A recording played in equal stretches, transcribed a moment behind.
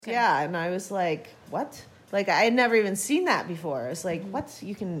Okay. Yeah, and I was like, what? Like, I had never even seen that before. It's like, what?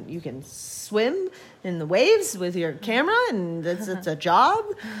 You can swim in the waves with your camera, and it's a job?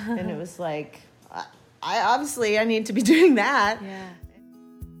 And it was like, I need to be doing that. Yeah.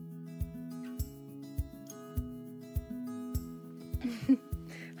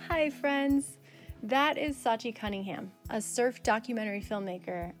 Hi, friends. That is Sachi Cunningham, a surf documentary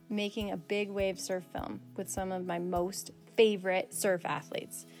filmmaker making a big wave surf film with some of my most favorite surf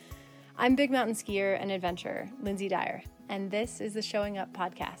athletes. I'm big mountain skier and adventurer, Lindsay Dyer, and this is the Showing Up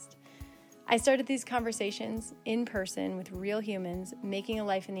podcast. I started these conversations in person with real humans making a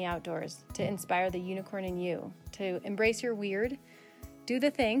life in the outdoors to inspire the unicorn in you, to embrace your weird, do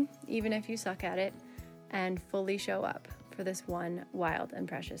the thing, even if you suck at it, and fully show up for this one wild and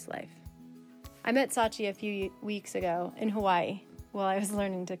precious life. I met Sachi a few weeks ago in Hawaii while I was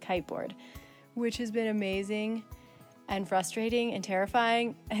learning to kiteboard, which has been amazing and frustrating and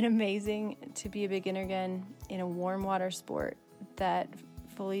terrifying and amazing to be a beginner again in a warm water sport that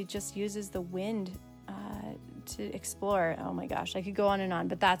fully just uses the wind to explore. Oh my gosh, I could go on and on,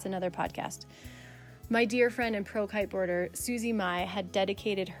 but that's another podcast. My dear friend and pro kiteboarder, Susie Mai, had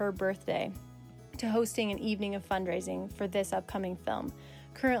dedicated her birthday to hosting an evening of fundraising for this upcoming film,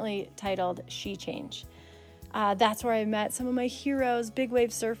 currently titled She Change. That's where I met some of my heroes, big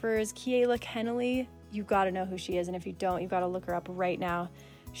wave surfers, Kiela Kennelly. You gotta know who she is, and if you don't, you gotta look her up right now.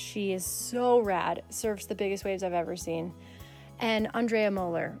 She is so rad, surfs the biggest waves I've ever seen. And Andrea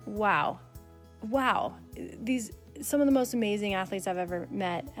Moeller, wow. These some of the most amazing athletes I've ever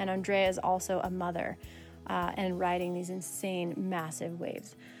met, and Andrea is also a mother and riding these insane, massive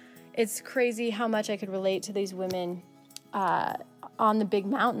waves. It's crazy how much I could relate to these women on the big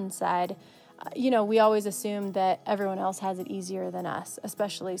mountain side. We always assume that everyone else has it easier than us,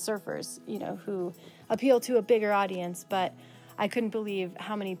 especially surfers, who appeal to a bigger audience, but I couldn't believe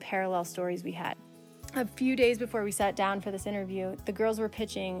how many parallel stories we had. A few days before we sat down for this interview, the girls were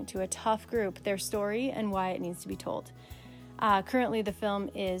pitching to a tough group their story and why it needs to be told. Currently, the film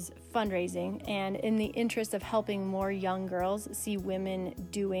is fundraising, and in the interest of helping more young girls see women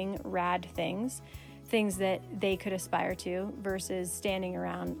doing rad things that they could aspire to versus standing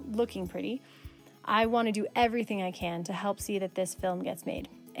around looking pretty, I want to do everything I can to help see that this film gets made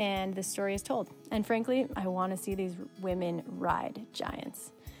and the story is told. And frankly, I want to see these women ride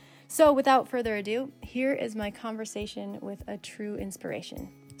giants. So without further ado, here is my conversation with a true inspiration,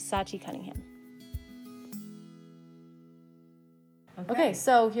 Sachi Cunningham. Okay,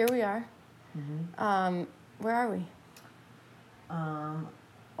 so here we are. Mm-hmm. Where are we?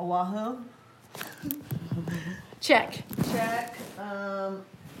 Oahu. Check. I'm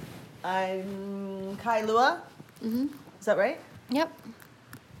Kailua. Mm-hmm. Is that right? Yep.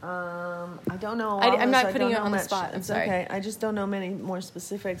 I don't know. I'm not putting you on the spot. I'm sorry. Okay. I just don't know many more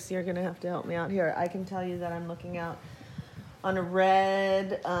specifics. You're going to have to help me out here. I can tell you that I'm looking out on a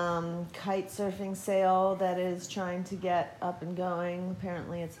red kite surfing sail that is trying to get up and going.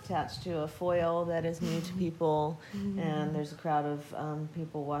 Apparently it's attached to a foil that is new to people, and there's a crowd of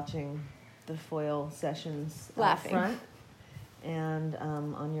people watching the foil sessions laughing. Out front. And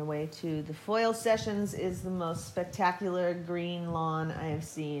on your way to the foil sessions is the most spectacular green lawn I have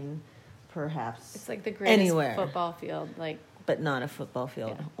seen, perhaps. It's like the greatest anywhere. Football field, but not a football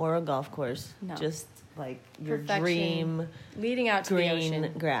field or a golf course. No. Just like your perfection, dream leading out to green the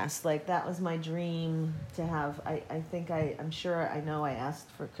ocean. Grass. Like that was my dream to have. I'm sure I know I asked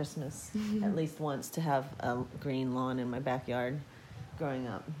for Christmas at least once to have a green lawn in my backyard growing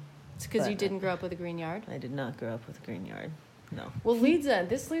up. It's because you didn't grow up with a green yard? I did not grow up with a green yard. No. Well,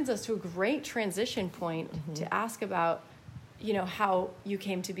 this leads us to a great transition point to ask about, how you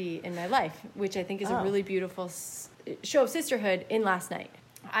came to be in my life, which I think is a really beautiful show of sisterhood in Last Night.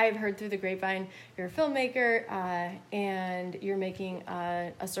 I've heard through the grapevine you're a filmmaker and you're making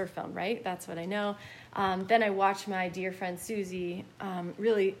a surf film, right? That's what I know. Then I watched my dear friend Susie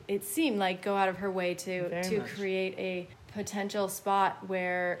really, it seemed like, go out of her way to create a potential spot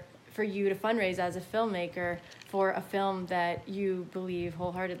for you to fundraise as a filmmaker for a film that you believe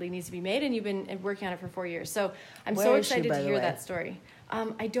wholeheartedly needs to be made, and you've been working on it for 4 years. So I'm so excited to hear that story.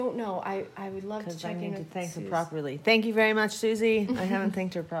 I don't know. I would love to check in with I need to thank her properly. Thank you very much, Susie. I haven't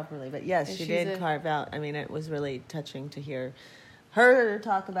thanked her properly, but yes, she did carve out. I mean, it was really touching to hear her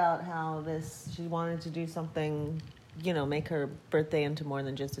talk about how she wanted to do something, make her birthday into more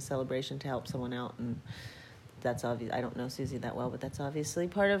than just a celebration to help someone out, and that's obvious. I don't know Susie that well, but that's obviously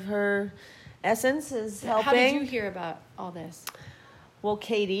part of her essence is helping. How did you hear about all this? Well,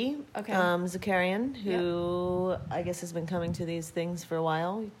 Katie Zakarian, who I guess has been coming to these things for a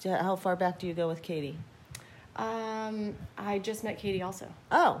while. How far back do you go with Katie? I just met Katie also.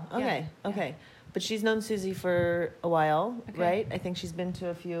 Oh, okay, Yeah. okay. Yeah. But she's known Susie for a while, okay. right? I think she's been to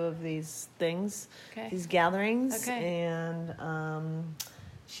a few of these things, okay. these gatherings. Okay. And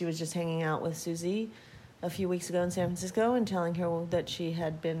she was just hanging out with Susie a few weeks ago in San Francisco and telling her that she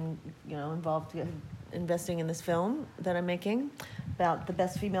had been, involved investing in this film that I'm making about the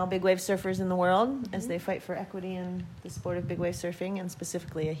best female big wave surfers in the world as they fight for equity in the sport of big wave surfing, and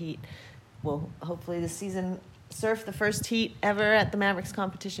specifically a heat. Well, hopefully this season surf the first heat ever at the Mavericks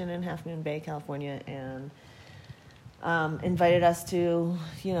competition in Half Moon Bay, California, and invited us to,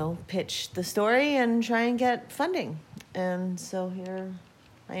 pitch the story and try and get funding. And so here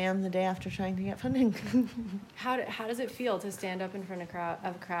I am the day after trying to get funding. How does it feel to stand up in front of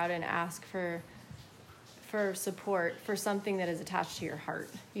a crowd and ask for support for something that is attached to your heart?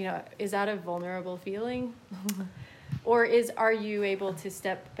 Is that a vulnerable feeling? Or are you able to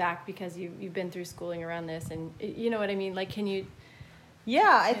step back because you've been through schooling around this, and you know what I mean? Like, can you?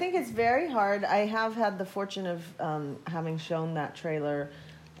 Yeah, I think it's very hard. I have had the fortune of having shown that trailer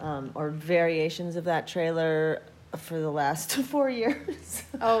or variations of that trailer for the last 4 years.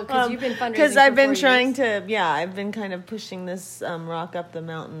 Oh, because you've been fundraising. Because I've been trying to, I've been kind of pushing this rock up the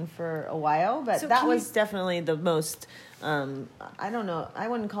mountain for a while, but so that was definitely the most. I don't know. I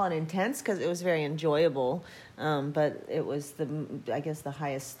wouldn't call it intense because it was very enjoyable, but it was the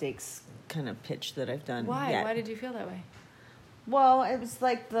highest stakes kind of pitch that I've done. Why? Yet. Why did you feel that way? Well, it was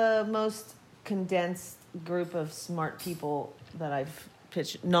like the most condensed group of smart people that I've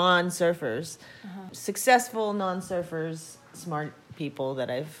pitched, non-surfers, successful non-surfers, smart people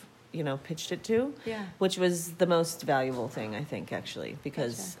that I've pitched it to, which was the most valuable thing, I think, actually,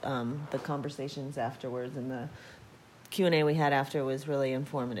 because the conversations afterwards and the Q&A we had after was really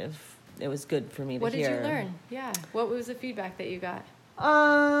informative. It was good for me to hear. What did you learn? Yeah. What was the feedback that you got?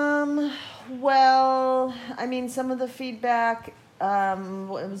 Well, I mean, some of the feedback, it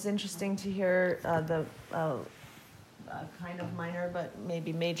was interesting to hear the kind of minor but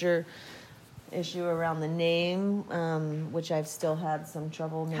maybe major issue around the name, which I've still had some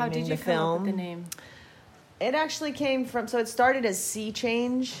trouble naming the film. How did you come up with the name? It actually came from, so it started as Sea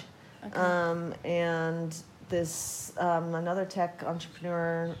Change, and this another tech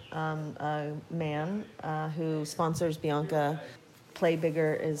entrepreneur man who sponsors Bianca. Play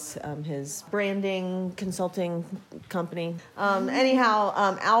Bigger is his branding consulting company. Anyhow,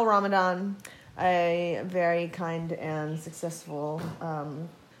 Al Ramadan, a very kind and successful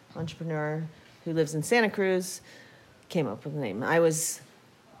entrepreneur who lives in Santa Cruz, came up with the name. I was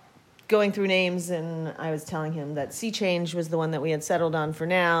going through names and I was telling him that Sea Change was the one that we had settled on for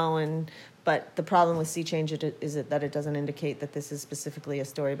now, but the problem with Sea Change is that it doesn't indicate that this is specifically a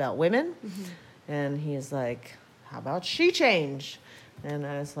story about women. Mm-hmm. And he is like, how about She Change? And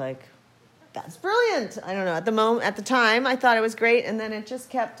I was like, that's brilliant. I don't know. At the time, I thought it was great, and then it just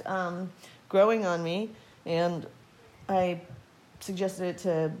kept growing on me. And I suggested it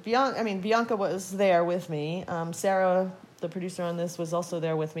to Bianca. I mean, Bianca was there with me. Sarah, the producer on this, was also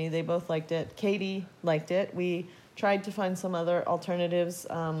there with me. They both liked it. Katie liked it. We tried to find some other alternatives,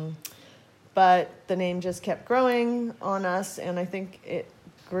 but the name just kept growing on us, and I think it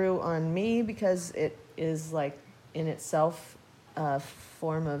grew on me because it is like in itself a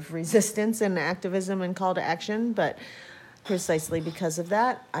form of resistance and activism and call to action, but precisely because of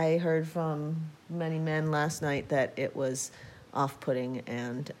that, I heard from many men last night that it was off-putting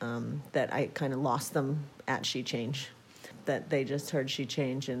and that I kind of lost them at She Change, that they just heard She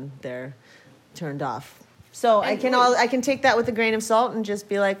Change and they're turned off. So I can take that with a grain of salt and just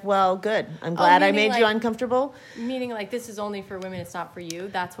be like, well, good. I'm glad I made you uncomfortable. Meaning like this is only for women, it's not for you.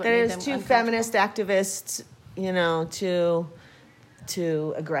 That's what made them uncomfortable. There's two feminist activists,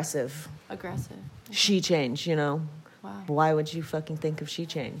 too aggressive. Aggressive. She Change, Wow. Why would you fucking think of She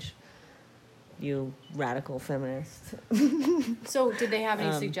Change? You radical feminist. So did they have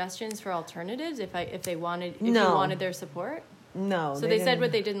any suggestions for alternatives if you wanted their support? No. So they said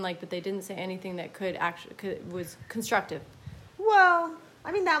what they didn't like, but they didn't say anything that was constructive. Well,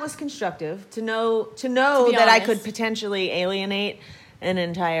 I mean, that was constructive to know that I could potentially alienate an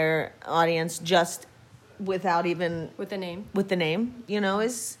entire audience just without even with the name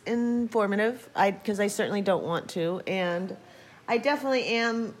is informative. Because I certainly don't want to, and I definitely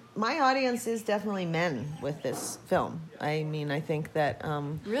am. My audience is definitely men with this film. I mean, I think that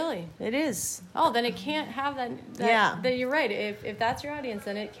really it is. Oh, then it can't have that. That you're right. If that's your audience,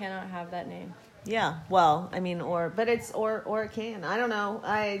 then it cannot have that name. Yeah. Well, I mean, or it can. I don't know.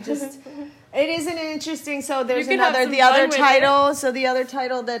 I just. It is an interesting. So there's the other title. So the other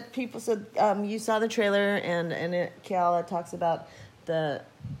title that people. So you saw the trailer, and Kiala talks about the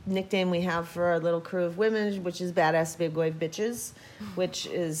nickname we have for our little crew of women, which is Badass Big Wave Bitches, which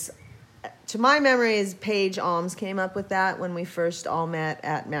is, to my memory, is Paige Alms came up with that when we first all met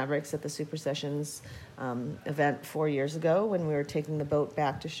at Mavericks at the Super Sessions event 4 years ago, when we were taking the boat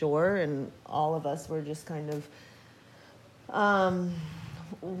back to shore, and all of us were just kind of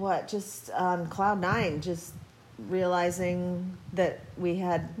just on cloud nine, just realizing that we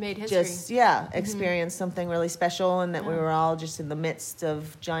had made history. Just experienced something really special, and that we were all just in the midst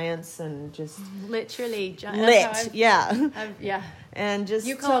of giants and just literally giants. Yeah. And just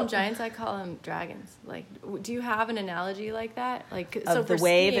you call them giants, I call them dragons. Like, do you have an analogy like that? Like, of so the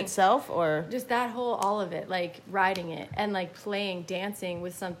wave itself, or just that whole, all of it, like riding it and like dancing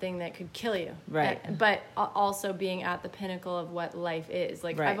with something that could kill you, right? But also being at the pinnacle of what life is.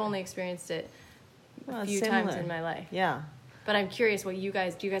 Like, I've only experienced it a few times in my life. Yeah. But I'm curious what do you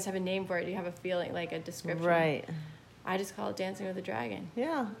guys have a name for it? Do you have a feeling, like a description? Right. I just call it Dancing with a Dragon.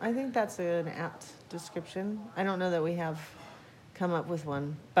 Yeah, I think that's an apt description. I don't know that we have come up with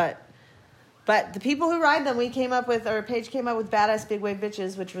one, but the people who ride them, Paige came up with Badass Big Wave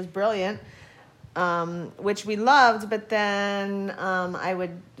Bitches, which was brilliant, which we loved. But then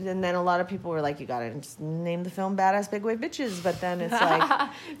and then a lot of people were like, you gotta just name the film Badass Big Wave Bitches. But then it's like,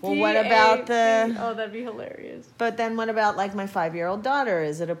 well, what about that'd be hilarious. But then what about like my 5-year-old daughter?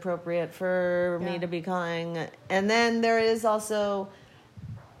 Is it appropriate for me to be calling? And then there is also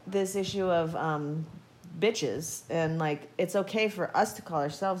this issue of bitches, and like it's okay for us to call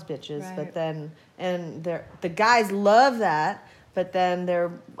ourselves bitches, right. But then the guys love that, but then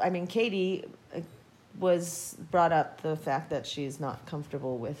Katie was brought up the fact that she's not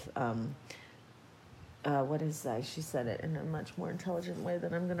comfortable with what is that? She said it in a much more intelligent way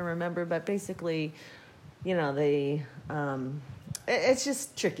than I'm going to remember, but basically, it's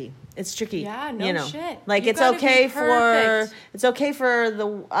just tricky. It's tricky. Yeah, no shit. Like it's okay for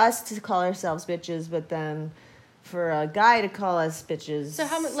us to call ourselves bitches, but then for a guy to call us bitches. So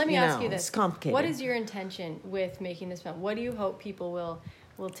let me ask you this: it's complicated. What is your intention with making this film? What do you hope people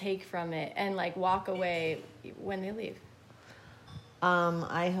will take from it and like walk away when they leave?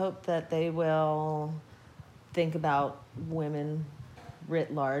 I hope that they will think about women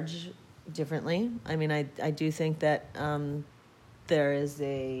writ large differently. I mean, I do think that there is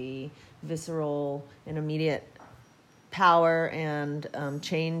a visceral and immediate power and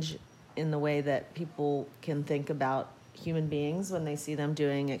change in the way that people can think about human beings when they see them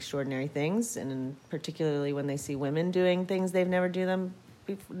doing extraordinary things, and particularly when they see women doing things they've never done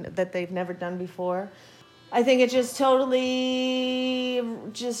before. I think it just totally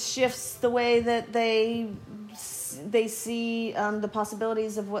just shifts the way that they see the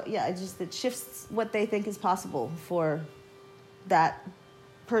possibilities of it shifts what they think is possible for that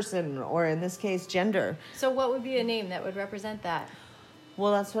person, or in this case, gender. So what would be a name that would represent that?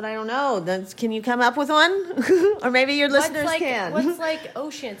 Well, that's what I don't know. Can you come up with one? Or maybe your listeners can. What's like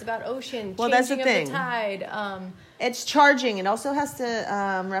ocean? It's about ocean. Well, that's the thing. Of the tide. It's charging. It also has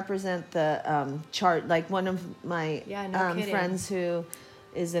to represent the chart. Like one of my friends who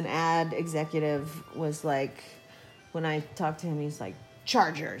is an ad executive was like, when I talked to him, he's like,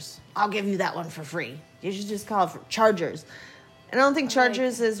 Chargers. I'll give you that one for free. You should just call it Chargers. And I don't think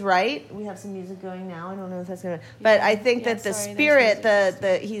Chargers is right. We have some music going now. I don't know if that's going to... But I think that the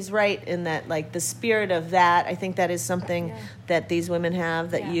spirit, he's right in that, like, the spirit of that, I think that is something that these women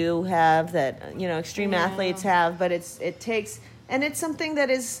have, that you have, that, extreme athletes have. But it takes... And it's something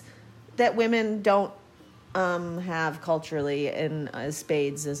that women don't have culturally in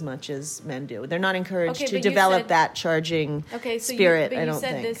spades as much as men do. They're not encouraged to develop that charging spirit, I don't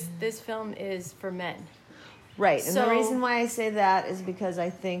think. You said this film is for men. Right, and the reason why I say that is because I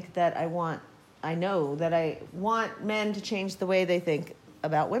think that I know that I want men to change the way they think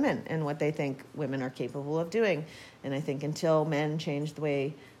about women and what they think women are capable of doing. And I think until men change the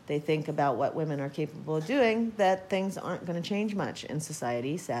way they think about what women are capable of doing, that things aren't going to change much in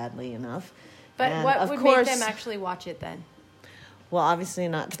society, sadly enough. But and what would make them actually watch it then? Well, obviously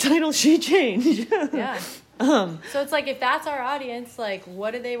not the title sheet change. Yeah. So it's like, if that's our audience, like,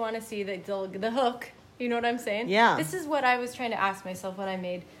 what do they want to see? The hook. You know what I'm saying? Yeah. This is what I was trying to ask myself when I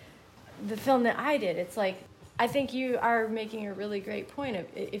made the film that I did. It's like, I think you are making a really great point of,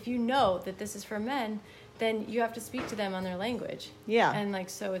 if you know that this is for men, then you have to speak to them on their language. Yeah. And like,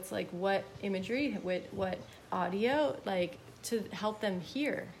 so it's like, what imagery, what audio, like, to help them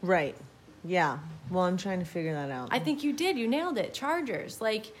hear. Right. Yeah. Well, I'm trying to figure that out. I think you did. You nailed it. Chargers.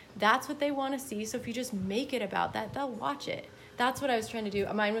 Like, that's what they want to see. So if you just make it about that, they'll watch it. That's what I was trying to do.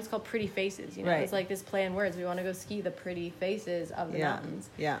 Mine was called Pretty Faces. Right. It's like this play on words. We want to go ski the pretty faces of the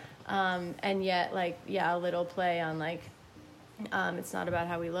mountains. Yeah. And yet, like, a little play on, like, It's not about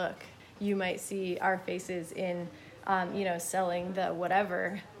how we look. You might see our faces in, selling the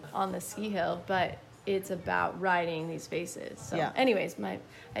whatever on the ski hill, but it's about riding these faces. So, anyways, I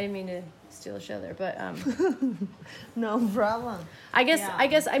didn't mean to steal a show there, but no problem. I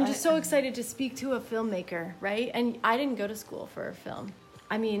guess I'm just so excited to speak to a filmmaker, right? And I didn't go to school for film.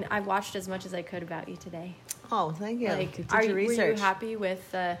 I mean, I watched as much as I could about you today. Oh, thank you. Were you happy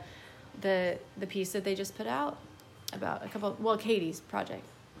with the piece that they just put out about Katie's project?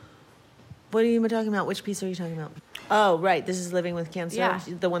 What are you talking about? Which piece are you talking about? Oh, right. This is Living with Cancer. Yeah.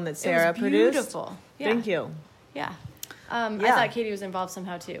 The one that Sarah produced. Beautiful. Yeah. Thank you. Yeah. I thought Katie was involved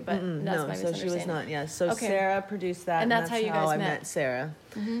somehow too, but that's my misunderstanding. So she was not. Yeah. So Sarah produced that, and that's how you guys I met Sarah.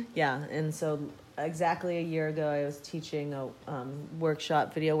 Mm-hmm. Yeah, and so exactly a year ago, I was teaching a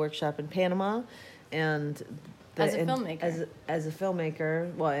video workshop in Panama, and as a filmmaker. As a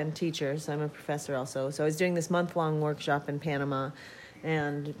filmmaker, well, and teacher. So I'm a professor also. So I was doing this month-long workshop in Panama,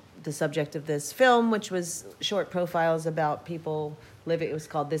 and the subject of this film, which was short profiles about people living. It was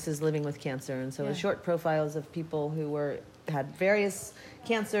called "This Is Living with Cancer," and so it was short profiles of people who had various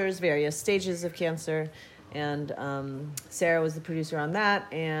cancers, various stages of cancer. And Sarah was the producer on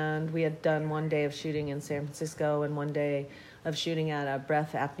that, and we had done one day of shooting in San Francisco and one day of shooting at a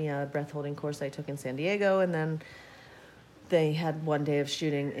breath holding course I took in San Diego, and then they had one day of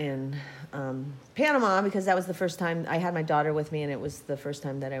shooting in Panama, because that was the first time I had my daughter with me, and it was the first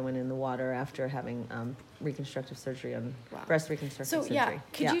time that I went in the water after having reconstructive surgery on breast reconstructive surgery. So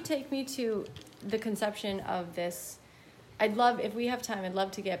could you take me to the conception of this? If we have time, I'd love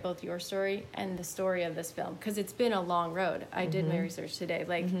to get both your story and the story of this film, because it's been a long road. I did my research today,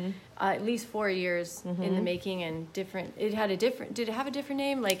 at least 4 years in the making, and different. Did it have a different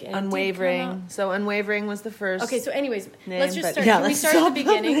name? Unwavering. So Unwavering was the first. Okay, so anyways, name, let's just start. Can we start at the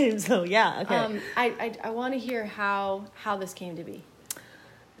beginning? So okay. I want to hear how this came to be.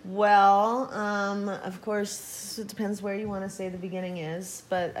 Well, of course, it depends where you want to say the beginning is,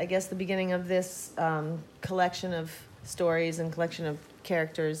 but I guess the beginning of this collection of stories and collection of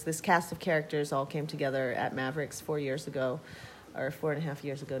characters, this cast of characters all came together at Mavericks 4 years ago, or 4.5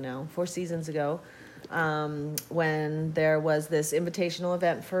 years ago now, 4 seasons ago, when there was this invitational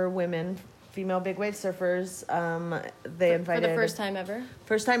event for women, female big wave surfers. They invited... For the first time ever?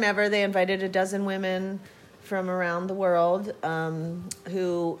 First time ever. They invited a dozen women from around the world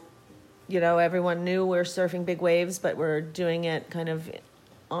who, everyone knew were surfing big waves, but were doing it kind of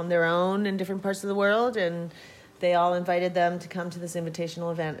on their own in different parts of the world, and they all invited them to come to this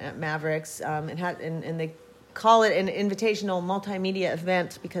invitational event at Mavericks. And they call it an invitational multimedia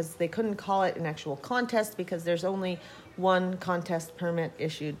event because they couldn't call it an actual contest, because there's only one contest permit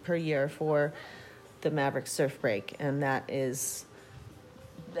issued per year for the Mavericks surf break, and that is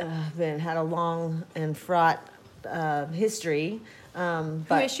had a long and fraught history.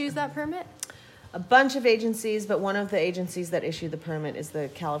 Who issues that permit? A bunch of agencies, but one of the agencies that issued the permit is the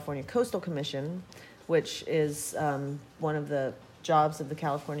California Coastal Commission, which is one of the jobs of the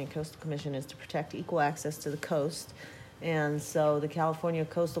California Coastal Commission is to protect equal access to the coast. And so the California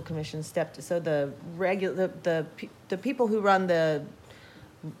Coastal Commission the people who run the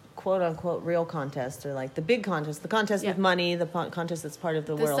quote unquote real contest, or the big contest, the contest with money, the contest that's part of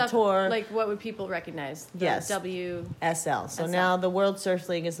the World Tour. What would people recognize? WSL. So now the World Surf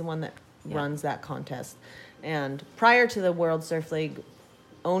League is the one that runs that contest. And prior to the World Surf League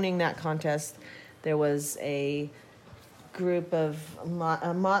owning that contest, there was a group of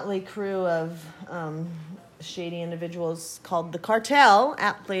a motley crew of shady individuals called the Cartel,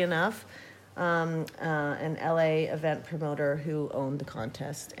 aptly enough, an LA event promoter who owned the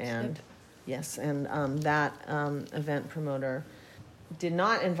contest. And that event promoter did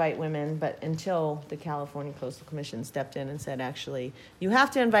not invite women, but until the California Coastal Commission stepped in and said, actually, you have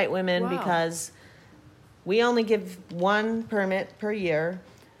to invite women because we only give one permit per year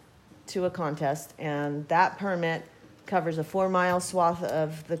to a contest, and that permit covers a 4-mile swath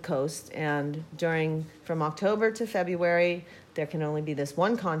of the coast, and from October to February there can only be this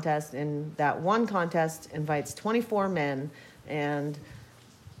one contest, and that one contest invites 24 men, and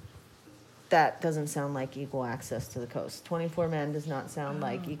that doesn't sound like equal access to the coast. 24 men does not sound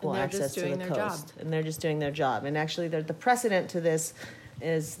like equal access to the coast. And they're just doing their job. And actually the precedent to this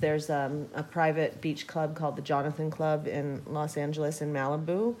is there's a private beach club called the Jonathan Club in Los Angeles in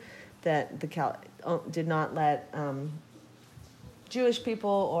Malibu that did not let Jewish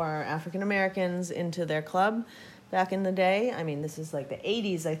people or African Americans into their club back in the day. I mean, this is like the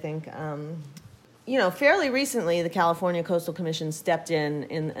 80s, I think. Fairly recently, the California Coastal Commission stepped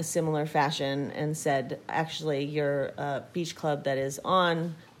in a similar fashion and said, actually, you're a beach club that is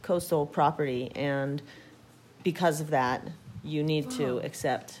on coastal property, and because of that, you need to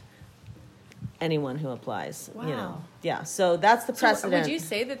accept anyone who applies. Wow. You know, yeah. So that's the precedent. Would you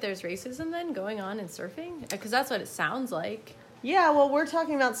say that there's racism then going on in surfing? Because that's what it sounds like. Yeah. Well, we're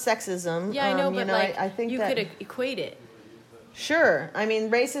talking about sexism. Yeah, I know, but I think you that could equate it. Sure. I mean,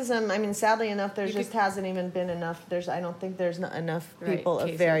 racism, sadly enough, hasn't even been enough. I don't think there's not enough people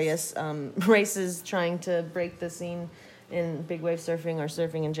of various races trying to break the scene in big wave surfing or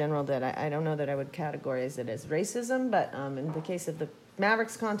surfing in general that I don't know that I would categorize it as racism, but in the case of the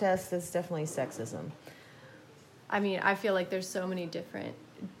Mavericks contest, it's definitely sexism. I mean, I feel like there's so many different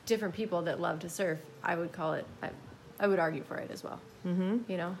people that love to surf. I would call it, I would argue for it as well.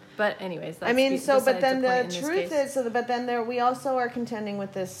 Mm-hmm. You know, but anyways, that's but then the truth is, but then we also are contending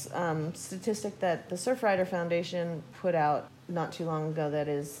with this statistic that the Surfrider Foundation put out not too long ago. That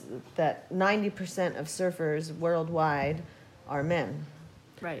is that 90% of surfers worldwide are men.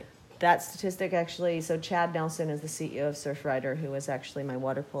 Right. That statistic actually. So Chad Nelson is the CEO of Surfrider, who was actually my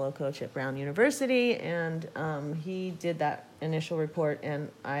water polo coach at Brown University, and he did that initial report.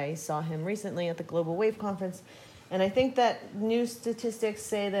 And I saw him recently at the Global Wave Conference. And I think that new statistics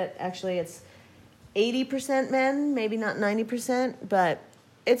say that actually it's 80% men, maybe not 90%, but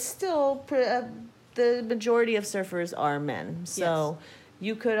it's still the majority of surfers are men. So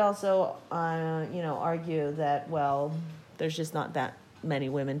you could also, argue that, well, there's just not that many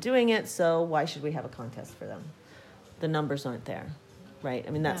women doing it, so why should we have a contest for them? The numbers aren't there, right?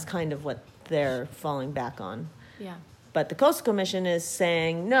 I mean, that's kind of what they're falling back on. Yeah. But the Coastal Commission is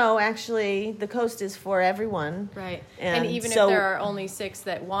saying, no, actually, the coast is for everyone. Right. And even if there are only 6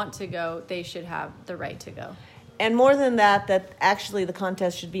 that want to go, they should have the right to go. And more than that actually the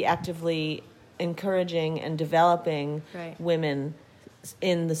contest should be actively encouraging and developing women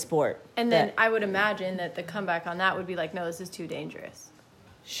in the sport. And then I would imagine that the comeback on that would be like, no, this is too dangerous.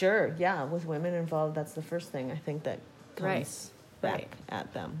 Sure, yeah. With women involved, that's the first thing I think that comes back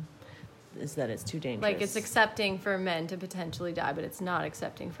at them. Is that it's too dangerous. Like it's accepting for men to potentially die, but it's not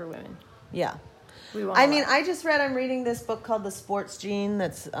accepting for women. Yeah. I'm reading this book called The Sports Gene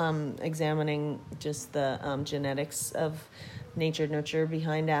that's examining just the genetics of nature-nurture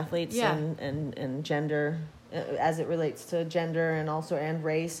behind athletes and gender as it relates to gender and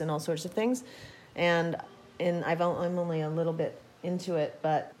race and all sorts of things. And I'm only a little bit into it,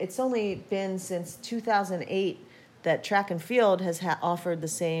 but it's only been since 2008 that track and field has offered the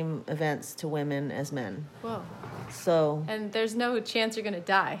same events to women as men. Whoa. So. And there's no chance you're going to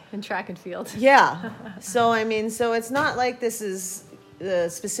die in track and field. Yeah. So it's not like this is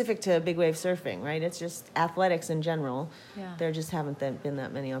specific to big wave surfing, right? It's just athletics in general. Yeah. There just haven't been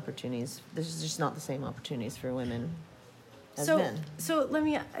that many opportunities. There's just not the same opportunities for women as men. So let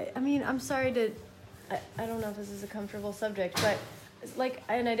me, I'm sorry to, I don't know if this is a comfortable subject, but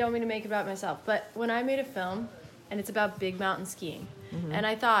and I don't mean to make it about myself, but when I made a film, and it's about big mountain skiing. Mm-hmm. And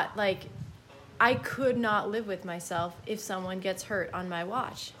I thought, I could not live with myself if someone gets hurt on my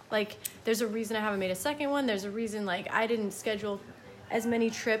watch. There's a reason I haven't made a second one. There's a reason, I didn't schedule as many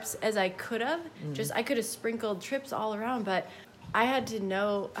trips as I could have. Mm-hmm. I could have sprinkled trips all around, but I had to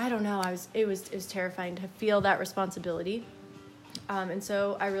know, I don't know, it was terrifying to feel that responsibility. And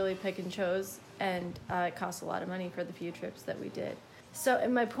so I really pick and chose, and it cost a lot of money for the few trips that we did. So,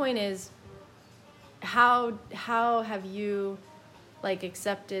 and my point is, how have you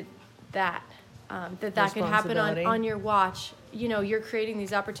accepted that that could happen on your watch? You know, you're creating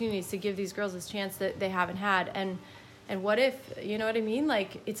these opportunities to give these girls this chance that they haven't had, and what if, you know what I mean?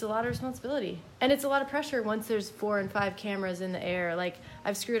 It's a lot of responsibility, and it's a lot of pressure once there's 4 and 5 cameras in the air.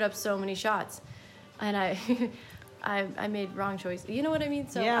 I've screwed up so many shots, and I made wrong choices. You know what I mean?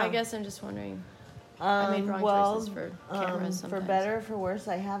 So I guess I'm just wondering. I made wrong choices for cameras sometimes. For better or for worse,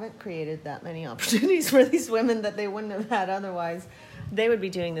 I haven't created that many opportunities for these women that they wouldn't have had otherwise. They would be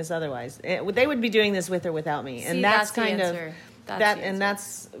doing this otherwise. They would be doing this with or without me. And that's kind of that, and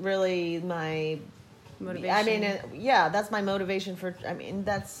that's really my motivation. That's my motivation for.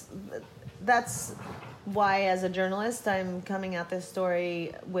 That's why, as a journalist, I'm coming at this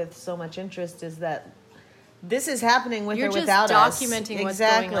story with so much interest. Is that this is happening with or without us. You're just documenting what's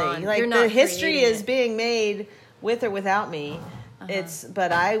going on. Like the history is being made with or without me. Uh-huh.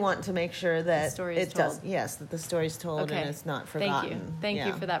 But I want to make sure that it does. Yes, that the story's told and it's not forgotten. Thank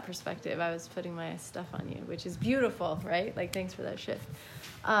you for that perspective. I was putting my stuff on you, which is beautiful, right? Thanks for that shift.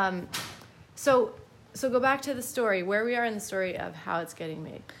 So go back to the story, where we are in the story of how it's getting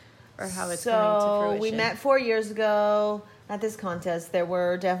made, or how it's coming to fruition. We met 4 years ago at this contest. There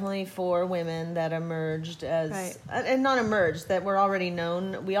were definitely 4 women that emerged as, and not emerged, that were already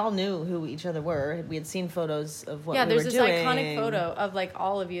known. We all knew who each other were. We had seen photos of what we were doing. Yeah, there's this iconic photo of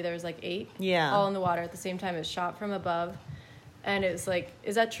all of you. There was 8 all in the water at the same time. It was shot from above. And it was like,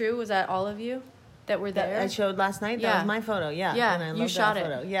 is that true? Was that all of you that were there? That I showed last night? That was my photo, yeah. Yeah, and I you shot that it.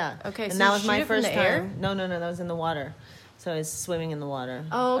 photo. Yeah. Okay, and so that was my shoot it from first the time. air? No, that was in the water. So it's swimming in the water.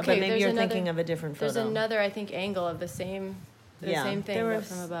 Oh, okay. But maybe you're thinking of a different photo. There's another, I think, angle of the same thing, but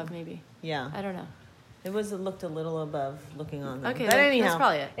from above, maybe. Yeah. I don't know. It looked a little above looking on them. Okay, but anyhow, that's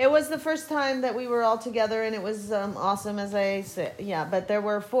probably it. It was the first time that we were all together, and it was awesome, as I said. Yeah, but there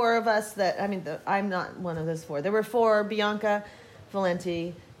were 4 of us I'm not one of those 4. There were 4, Bianca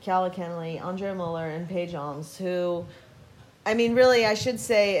Valenti, Calla Kennelly, Andrea Muller, and Paige Alms, who... I mean, really, I should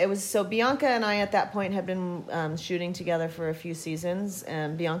say it was... So Bianca and I, at that point, had been shooting together for a few seasons.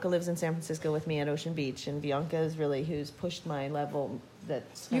 And Bianca lives in San Francisco with me at Ocean Beach. And Bianca is really who's pushed my level.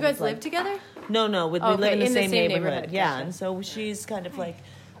 You guys live together? No. We live in the same neighborhood. Yeah, gotcha. and so she's kind of like...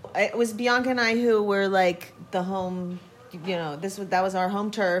 It was Bianca and I who were like the home... that was our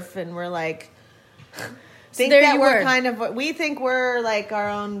home turf. And we're like... We think we're like our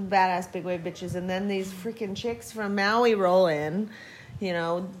own badass big wave bitches, and then these freaking chicks from Maui roll in,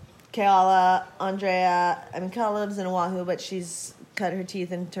 Keala, Andrea. I mean, Keala lives in Oahu, but she's cut her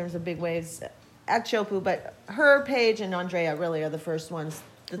teeth in terms of big waves at Chopu. But her, Paige, and Andrea really are the first ones.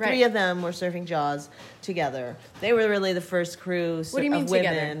 The 3 of them were surfing Jaws together. They were really the first crew of women.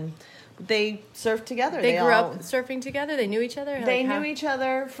 Together? They surfed together. They grew up surfing together? They knew each other? They knew each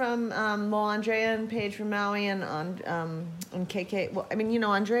other from, Andrea and Paige from Maui and KK. Well, I mean,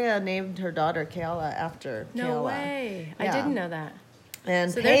 Andrea named her daughter Keala after Keala. No way. Yeah. I didn't know that.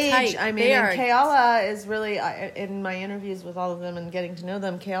 And so Paige, and Keala is really, in my interviews with all of them and getting to know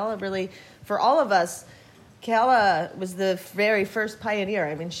them, Keala really, for all of us, Keala was the very first pioneer.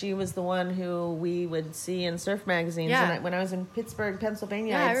 I mean, she was the one who we would see in surf magazines. Yeah. And when I was in Pittsburgh,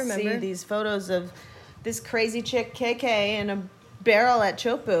 Pennsylvania, I'd see these photos of this crazy chick, KK, in a barrel at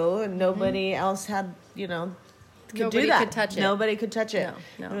Chopu, and nobody else had, could do that. Could touch it. Nobody could touch it.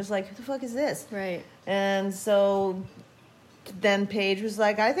 No. It was like, who the fuck is this? Right. And so... Then Paige was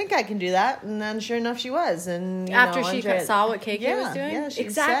like, I think I can do that. And then sure enough, she was. And after she saw what KK was doing? Yeah, she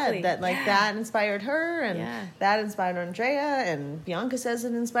said that that inspired her, and that inspired Andrea, and Bianca says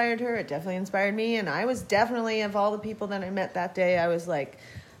it inspired her. It definitely inspired me. And I was definitely, of all the people that I met that day, I was like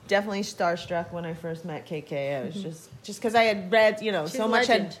definitely starstruck when I first met KK. I was just because I had read, so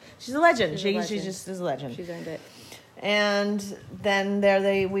much. She's a legend. She just is a legend. She's earned it. And then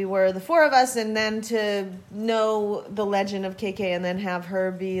we were the 4 of us, and then to know the legend of KK, and then have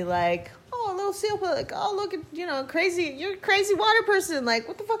her be like, "Oh, little seal, like, oh, look at crazy, you're a crazy water person. Like,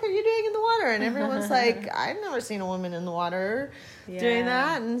 what the fuck are you doing in the water?" And everyone's like, "I've never seen a woman in the water doing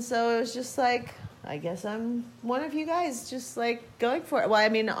that." And so it was just like, I guess I'm one of you guys, just like going for it. Well, I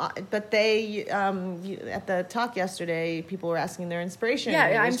mean, but they at the talk yesterday, people were asking their inspiration.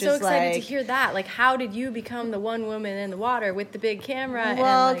 Yeah, I'm so excited to hear that. Like, how did you become the one woman in the water with the big camera?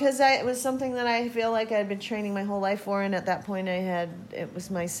 Well, because it was something that I feel like I'd been training my whole life for, and at that point, it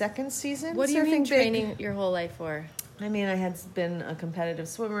was my 2nd season. What do you mean training your whole life for? I mean, I had been a competitive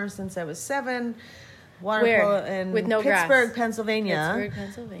swimmer since I was 7. Where? Polo in with no Pittsburgh, grass. Pennsylvania.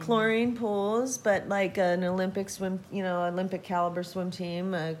 Chlorine pools, but like an Olympic swim, Olympic caliber swim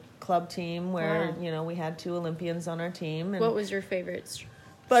team, a club team where, we had 2 Olympians on our team. And what was your favorite?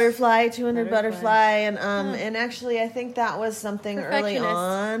 Butterfly, 200 butterfly, and actually I think that was something early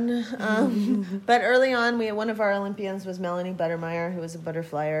on. But early on, one of our Olympians was Melanie Buttermeyer, who was a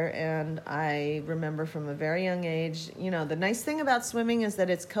butterflyer, and I remember from a very young age. The nice thing about swimming is that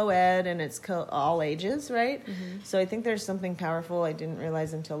it's co-ed and it's all ages, right? Mm-hmm. So I think there's something powerful I didn't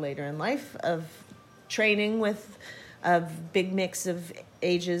realize until later in life of training with a big mix of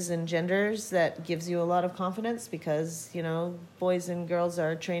ages and genders that gives you a lot of confidence because, boys and girls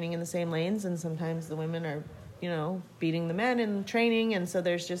are training in the same lanes, and sometimes the women are, beating the men in training, and so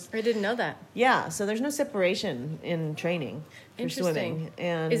there's just... I didn't know that. Yeah, so there's no separation in training for swimming.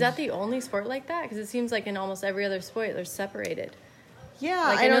 And is that the only sport like that? Because it seems like in almost every other sport they're separated. Yeah,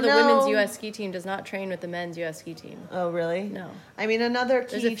 I know the women's U.S. ski team does not train with the men's U.S. ski team. Oh, really? No. I mean, another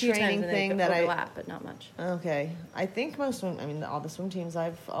key training thing that overlap, but not much. Okay. I think all the swim teams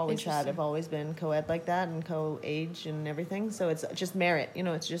I've always had have always been co-ed like that and co-age and everything. So it's just merit.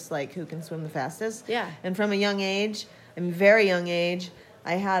 It's just like who can swim the fastest. Yeah. And from a very young age,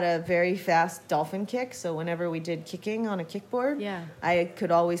 I had a very fast dolphin kick, so whenever we did kicking on a kickboard, I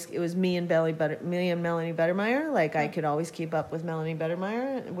could always, it was me and Melanie Buttermeyer, like I could always keep up with Melanie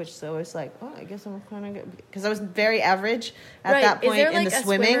Buttermeyer, so it's like, well, I guess I'm kind of good, because I was very average at that point in the swimming. Is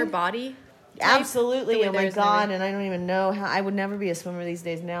there like a swimmer body? Absolutely, oh my God, and I don't even know how, I would never be a swimmer these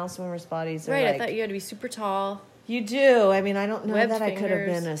days. Now swimmers' bodies are I thought you had to be super tall. You do. I mean, I don't know Webbed that I could have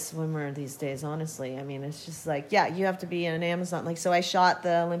fingers. been a swimmer these days, honestly. I mean, it's just like, yeah, you have to be an Amazon. Like, so I shot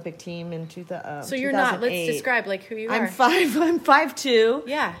the Olympic team in 2008. So you're not. Let's describe like who you are. I'm 5'2".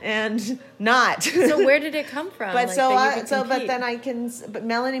 Yeah. And not. So where did it come from? But like, but then I can. But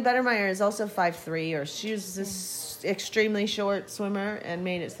Melanie Buttermeyer is also 5'3", or she was this extremely short swimmer and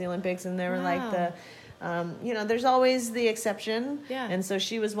made it to the Olympics, and they were like the. There's always the exception. Yeah. And so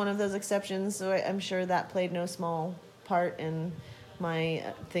she was one of those exceptions. So I'm sure that played no small part in my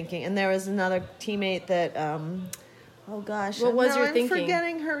thinking. And there was another teammate that, oh gosh. What was your I'm thinking?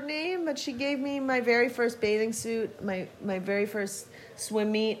 forgetting her name, but she gave me my very first bathing suit, my very first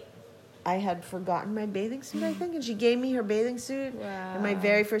swim meet. I had forgotten my bathing suit, I think, and she gave me her bathing suit. Wow. And my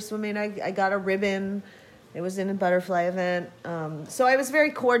very first swim meet, I got a ribbon. It was in a butterfly event. So I was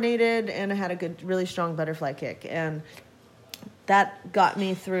very coordinated, and I had a really strong butterfly kick. And that got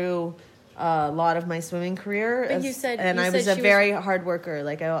me through a lot of my swimming career. But you said I was a very hard worker.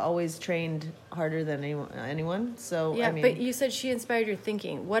 Like, I always trained harder than anyone. So, yeah, I mean, but you said she inspired your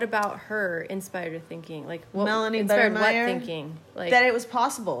thinking. What about her inspired your thinking? Like, what Melanie inspired what Buttermeyer, thinking? Like, that it was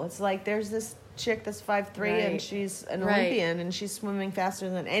possible. It's like there's this chick that's 5'3", Right. and she's an Right. Olympian, and she's swimming faster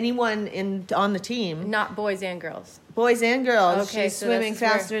than anyone on the team. not boys and girls. Boys and girls. Okay, She's so swimming this is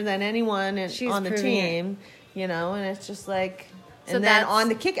where- faster than anyone She's on the proving team, and it's just like... So And then that's- on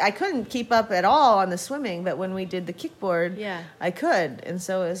the kick, I couldn't keep up at all on the swimming, but when we did the kickboard, Yeah. I could. And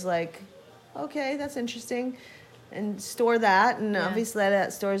so it was like, okay, that's interesting. And store that, and Yeah. obviously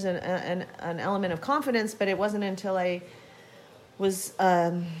that stores an element of confidence, but it wasn't until I was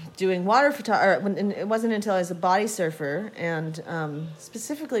doing water photography, it wasn't until I was a body surfer, and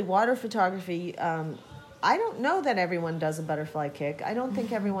specifically water photography. I don't know that everyone does a butterfly kick. I don't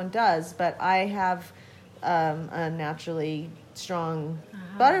think everyone does, but I have a naturally strong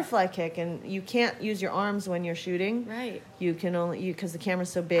butterfly kick, and you can't use your arms when you're shooting. Right. You can only because the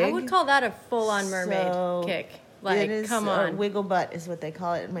camera's so big. I would call that a full-on mermaid So kick. Like, it is, come on. wiggle butt is what they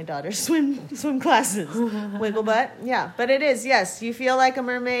call it in my daughter's swim classes. Wiggle butt, yeah. But it is, yes. You feel like a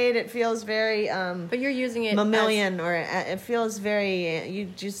mermaid. It feels very But you're using it mammalian, or it feels very. You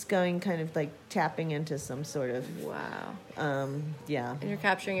just going kind of like tapping into some sort of. Wow. Yeah. And you're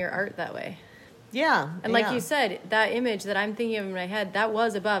capturing your art that way. Yeah. And like yeah. you said, that image that I'm thinking of in my head, that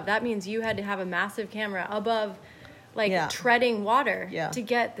was above. That means you had to have a massive camera above, like, Yeah. treading water Yeah. to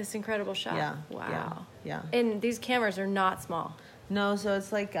get this incredible shot. Yeah. Wow. Yeah. And these cameras are not small. No, so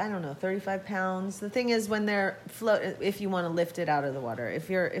it's like, I don't know, 35 pounds. The thing is, when they're float, if you want to lift it out of the water,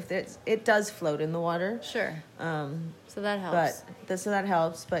 it does float in the water. Sure. So that helps. So that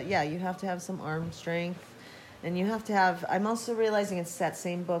helps. But yeah, you have to have some arm strength, and you have to have. I'm also realizing it's that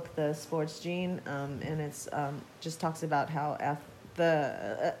same book, The Sports Gene, and it's just talks about how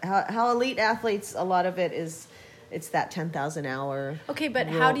how elite athletes. A lot of it is, it's that 10,000 hour. Okay, but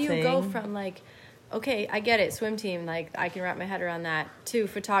rule how do you thing. go from, like, okay, I get it, swim team, like, I can wrap my head around that, to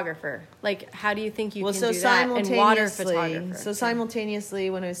photographer? Like, how do you think you can do that? And water photographer. So simultaneously,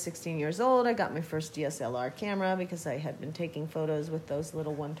 when I was 16 years old, I got my first DSLR camera because I had been taking photos with those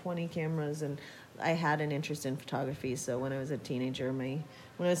little 120 cameras, and I had an interest in photography. So when I was a teenager, when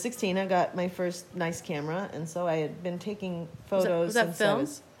I was 16, I got my first nice camera, and so I had been taking photos. Was that since film? I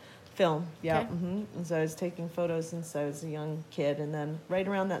was film, yeah. Okay. And so I was taking photos since I was a young kid, and then right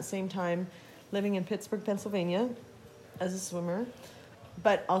around that same time, living in Pittsburgh, Pennsylvania, as a swimmer.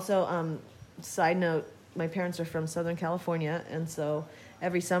 But also, side note, my parents are from Southern California, and so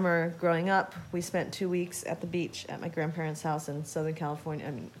every summer growing up, we spent 2 weeks at the beach at my grandparents' house in Southern California.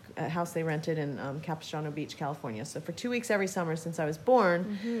 I mean, a house they rented in Capistrano Beach, California. So for 2 weeks every summer since I was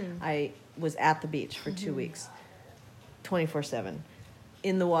born, I was at the beach for 2 weeks, 24/7.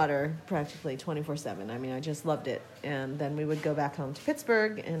 In the water practically 24/7. I mean, I just loved it. And then we would go back home to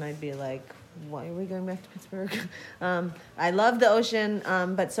Pittsburgh, and I'd be like, why are we going back to Pittsburgh? I love the ocean,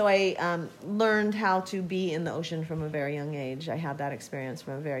 but so I learned how to be in the ocean from a very young age. I had that experience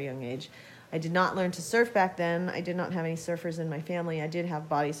from a very young age. I did not learn to surf back then. I did not have any surfers in my family. I did have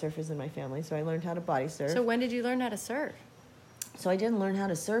body surfers in my family, so I learned how to body surf. So when did you learn how to surf? So I didn't learn how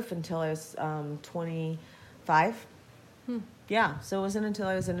to surf until I was 25. Yeah, so it wasn't until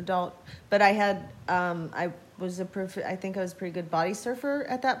I was an adult. But I had, I think I was a pretty good body surfer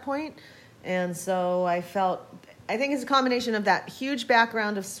at that point. And so I think it's a combination of that huge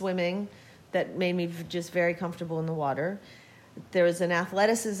background of swimming that made me just very comfortable in the water. There was an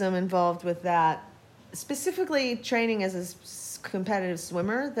athleticism involved with that, specifically training as a competitive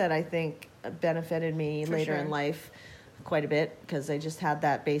swimmer, that I think benefited me later in life quite a bit, because I just had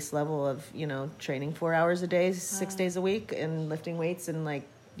that base level of, training 4 hours a day, 6 days a week, and lifting weights, and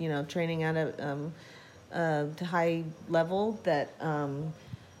training at a high level that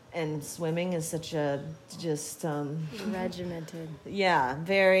and swimming is such a just regimented. Yeah,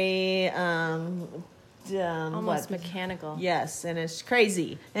 very almost mechanical. Yes, and it's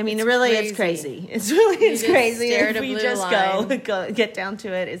crazy. I mean, it's it really crazy. is crazy. It's really is crazy. If we just go get down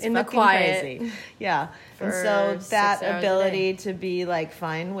to it, it's in fucking the quiet. Crazy. Yeah, and so that ability to be like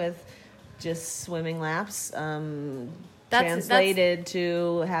fine with just swimming laps. Translated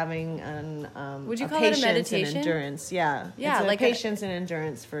to having would you a call it a patience meditation? And endurance. Yeah, yeah, it's like patience and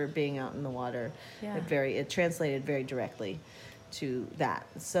endurance for being out in the water. Yeah. It translated very directly to that.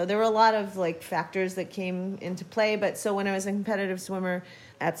 So there were a lot of like factors that came into play. But so when I was a competitive swimmer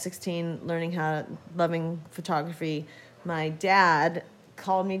at 16, loving photography, my dad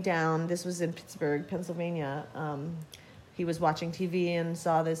called me down. This was in Pittsburgh, Pennsylvania. He was watching TV and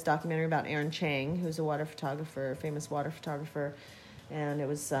saw this documentary about Aaron Chang, who's a famous water photographer. And it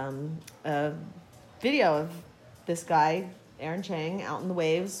was a video of this guy, Aaron Chang, out in the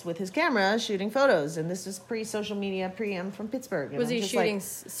waves with his camera shooting photos. And this was pre-social media, I'm from Pittsburgh. Was he shooting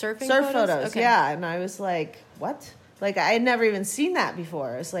surf photos? Okay. Yeah. And I was like, what? Like, I had never even seen that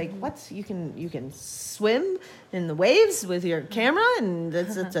before. It's like, what? You can swim in the waves with your camera and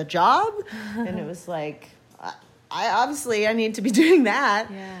it's a job? And it was like... I need to be doing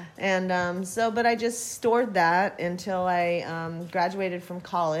that. Yeah. And but I just stored that until I graduated from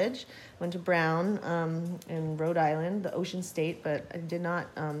college, went to Brown in Rhode Island, the ocean state, but I did not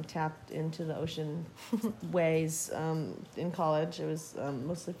tap into the ocean ways in college. It was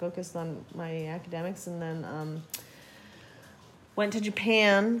mostly focused on my academics, and then went to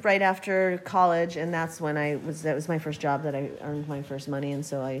Japan right after college, and that was my first job that I earned my first money, and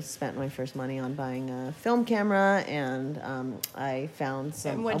so I spent my first money on buying a film camera, and I found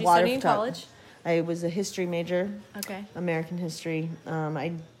some. And what did you study in college? I was a history major. Okay. American history.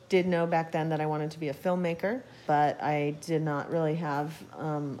 I did know back then that I wanted to be a filmmaker, but I did not really have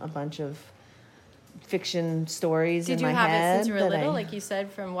a bunch of fiction stories in my head. Did you have it since you were little? Like you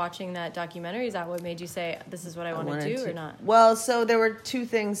said, from watching that documentary, is that what made you say, this is what I want to do, or not? Well, so there were two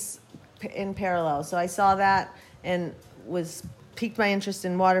things in parallel. So I saw that and piqued my interest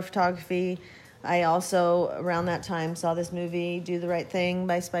in water photography. I also, around that time, saw this movie, Do the Right Thing,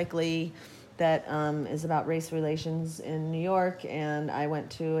 by Spike Lee, that is about race relations in New York. And I went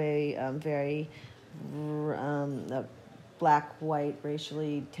to a very black, white,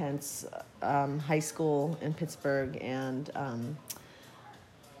 racially tense high school in Pittsburgh, and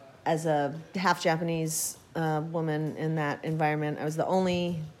as a half Japanese woman in that environment, I was the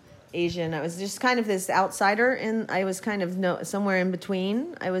only Asian. I was just kind of this outsider, and I was kind of somewhere in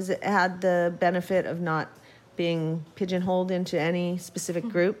between. I had the benefit of not being pigeonholed into any specific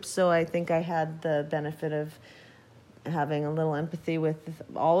group, so I think I had the benefit of having a little empathy with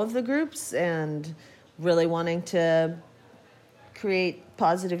all of the groups and really wanting to create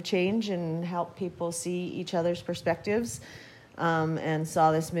positive change and help people see each other's perspectives, and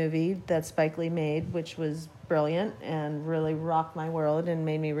saw this movie that Spike Lee made, which was brilliant and really rocked my world and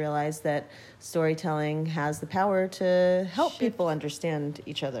made me realize that storytelling has the power to help people understand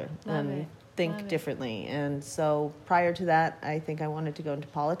each other and think differently. And so prior to that, I think I wanted to go into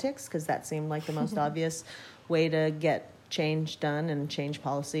politics because that seemed like the most obvious way to get change done and change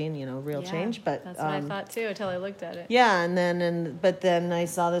policy and real change. But that's what I thought too until I looked at it. Yeah, but then I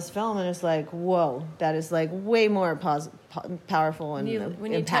saw this film and it's like, whoa, that is like way more powerful and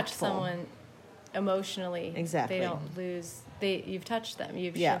when you touch someone emotionally, exactly, they don't lose. You've touched them.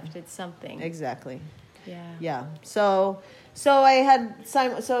 You've shifted something. Exactly. Yeah. So I had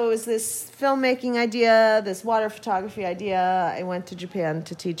it was this filmmaking idea, this water photography idea. I went to Japan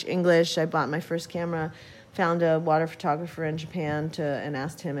to teach English. I bought my first camera. Found a water photographer in Japan and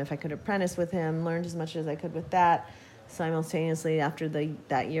asked him if I could apprentice with him, learned as much as I could with that. Simultaneously, after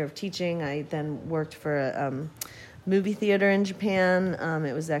that year of teaching, I then worked for a movie theater in Japan.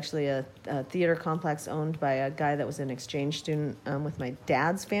 It was actually a theater complex owned by a guy that was an exchange student with my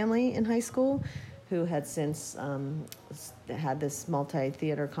dad's family in high school, who had since had this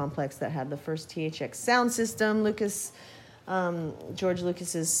multi-theater complex that had the first THX sound system, George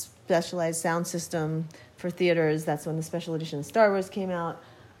Lucas's specialized sound system for theaters. That's when the special edition Star Wars came out.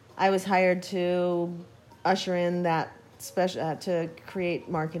 I was hired to usher in that to create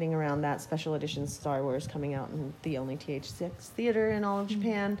marketing around that special edition Star Wars coming out in the only THX theater in all of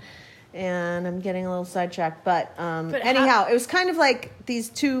Japan. And I'm getting a little sidetracked, but anyhow, it was kind of like these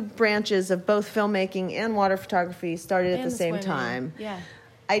two branches of both filmmaking and water photography started at the same time. Yeah.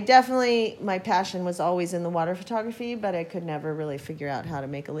 My passion was always in the water photography, but I could never really figure out how to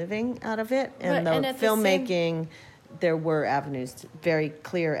make a living out of it. And filmmaking, there were very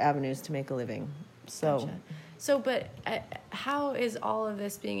clear avenues to make a living. So, gotcha. So, but how is all of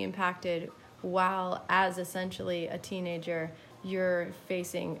this being impacted while, as essentially a teenager, you're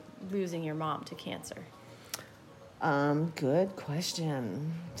facing losing your mom to cancer? Good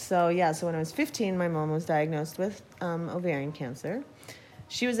question. So when I was 15, my mom was diagnosed with ovarian cancer.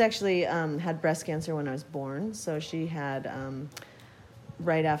 She was actually had breast cancer when I was born. So she had,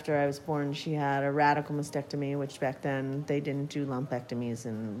 right after I was born, she had a radical mastectomy, which back then they didn't do lumpectomies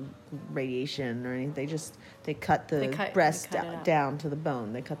and radiation or anything. They cut the breast down to the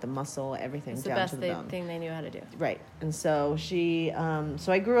bone. They cut the muscle, everything down to the bone. It's the best thing they knew how to do. Right. And so she,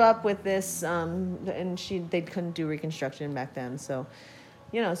 so I grew up with this, and they couldn't do reconstruction back then. So,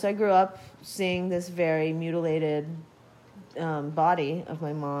 so I grew up seeing this very mutilated body of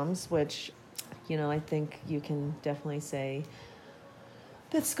my mom's, which, I think you can definitely say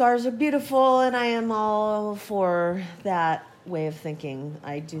that scars are beautiful, and I am all for that way of thinking.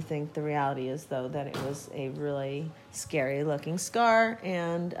 I do think the reality is, though, that it was a really scary-looking scar,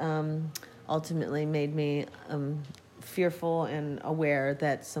 and ultimately made me fearful and aware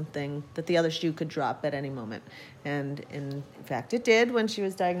that the other shoe could drop at any moment. And in fact, it did when she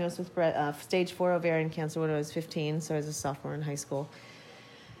was diagnosed with stage 4 ovarian cancer when I was 15, so I was a sophomore in high school.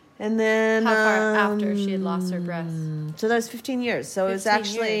 And then... How far after she had lost her breast? So that was 15 years. So it was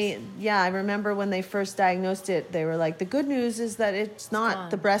actually... Yeah, I remember when they first diagnosed it, they were like, the good news is that it's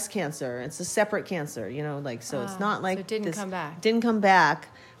not the breast cancer. It's a separate cancer, so it's not like... So it didn't come back. Didn't come back,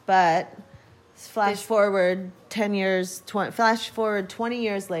 but flash forward 20 years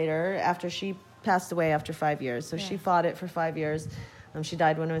later, after she passed away after 5 years. So she fought it for 5 years. She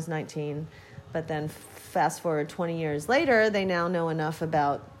died when I was 19. But then fast forward 20 years later, they now know enough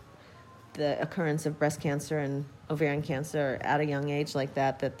about the occurrence of breast cancer and ovarian cancer at a young age like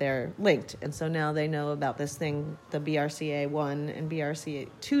that they're linked. And so now they know about this thing, the BRCA1 and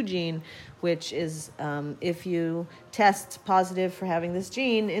BRCA2 gene, which is, if you test positive for having this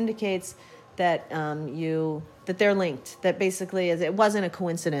gene, indicates that that they're linked. That basically it wasn't a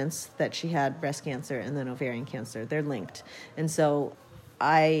coincidence that she had breast cancer and then ovarian cancer. They're linked. And so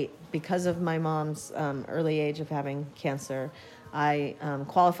because of my mom's early age of having cancer, I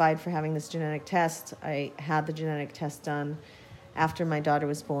qualified for having this genetic test. I had the genetic test done after my daughter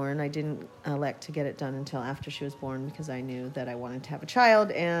was born. I didn't elect to get it done until after she was born because I knew that I wanted to have a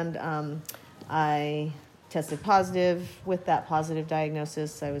child. And I tested positive. With that positive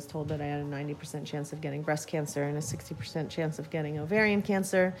diagnosis, I was told that I had a 90% chance of getting breast cancer and a 60% chance of getting ovarian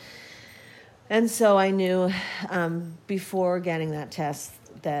cancer. And so I knew before getting that test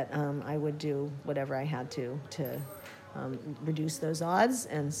that I would do whatever I had to reduce those odds.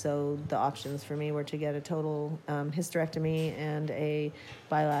 And so the options for me were to get a total hysterectomy and a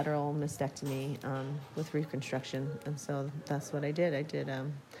bilateral mastectomy with reconstruction. And so that's what I did. I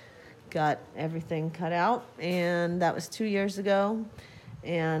got everything cut out, and that was 2 years ago.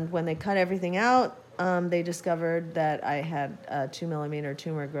 And when they cut everything out, they discovered that I had a 2-millimeter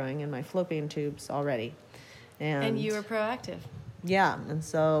tumor growing in my fallopian tubes already. And you were proactive. Yeah, and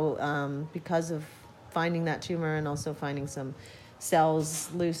so because of finding that tumor and also finding some cells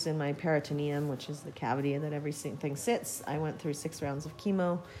loose in my peritoneum, which is the cavity that everything sits, I went through 6 rounds of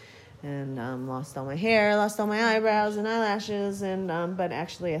chemo and lost all my hair, lost all my eyebrows and eyelashes, and but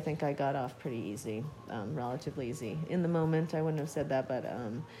actually I think I got off pretty easy, relatively easy. In the moment, I wouldn't have said that, but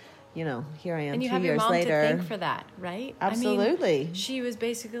here I am 2 years later. And you have your mom to thank for that, right? Absolutely. I mean, she was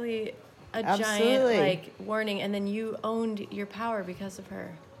basically a giant warning, and then you owned your power because of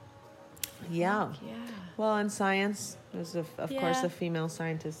her. Yeah. Well, in science, it was of course a female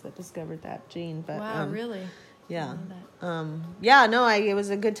scientist that discovered that gene. But wow, really? Yeah. It was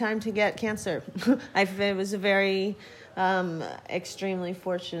a good time to get cancer. It was a very extremely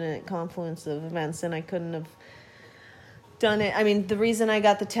fortunate confluence of events, and I couldn't have done it. I mean, the reason I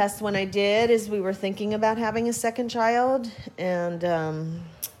got the test when I did is we were thinking about having a second child, and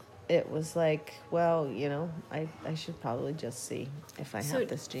it was like, well, I should probably just see if I have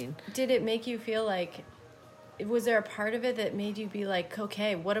this gene. Did it make you feel like, was there a part of it that made you be like,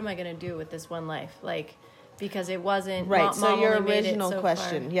 okay, what am I going to do with this one life? Like, because it wasn't... Right, so your original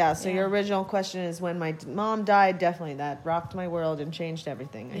question. Your original question is when my mom died, definitely that rocked my world and changed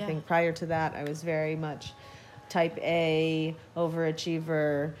everything. I think prior to that, I was very much type A,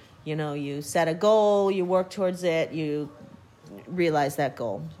 overachiever. You set a goal, you work towards it, you realize that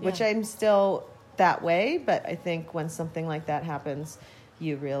goal, which I'm still that way, but I think when something like that happens,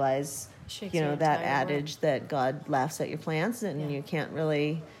 you realize, that adage that God laughs at your plans, and you can't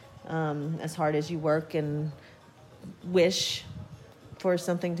really, as hard as you work and wish for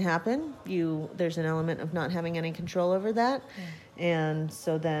something to happen, there's an element of not having any control over that. And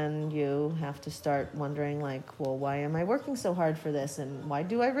so then you have to start wondering, like, well, why am I working so hard for this? And why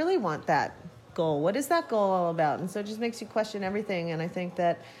do I really want that goal? What is that goal all about? And so it just makes you question everything. And I think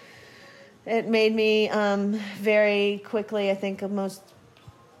that it made me very quickly, I think of most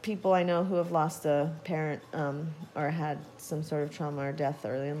people I know who have lost a parent or had some sort of trauma or death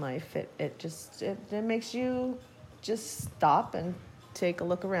early in life, it makes you just stop and take a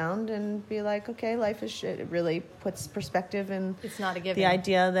look around and be like, okay, life is shit. It really puts perspective in it's not a given. The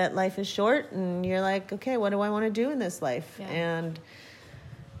idea that life is short, and you're like, okay, what do I want to do in this life? Yeah. And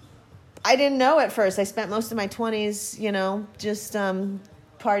I didn't know at first. I spent most of my 20s, just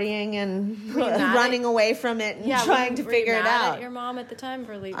partying and running away from it and trying to figure it out. At your mom at the time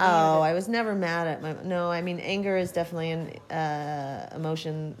for leaving? Oh, I was never mad at my. No, I mean, anger is definitely an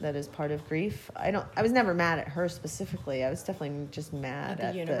emotion that is part of grief. I was never mad at her specifically. I was definitely just mad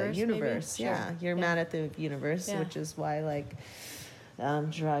at the universe. Sure. Yeah, you're mad at the universe, which is why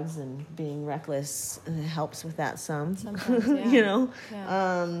drugs and being reckless helps with that sometimes,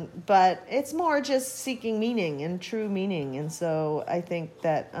 but it's more just seeking meaning and true meaning. And so I think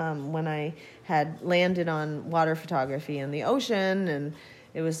that when I had landed on water photography in the ocean, and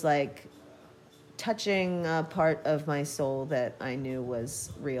it was like touching a part of my soul that I knew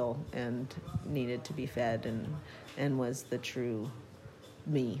was real and needed to be fed and was the true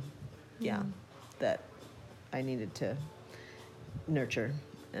me, that I needed to nurture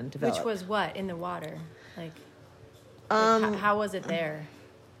and develop. Which was what in the water? Like how was it there?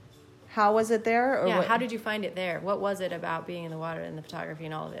 How was it there? Or how did you find it there? What was it about being in the water and the photography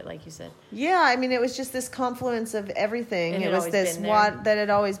and all of it, like you said? Yeah, I mean, it was just this confluence of everything. And it was this that had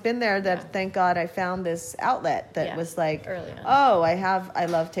always been there, that thank God I found this outlet that was like, early on. Oh, I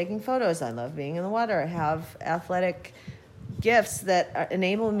love taking photos. I love being in the water. I have athletic gifts that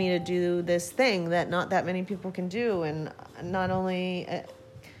enable me to do this thing that not that many people can do. And not only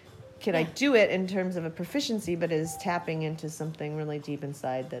can I do it in terms of a proficiency, but is tapping into something really deep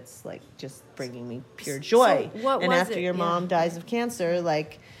inside that's like just bringing me pure joy. So and after your mom dies of cancer,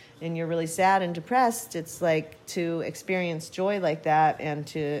 and you're really sad and depressed, it's like to experience joy like that and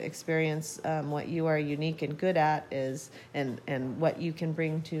to experience what you are unique and good at and what you can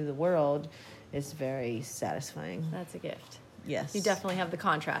bring to the world is very satisfying. That's a gift. Yes. You definitely have the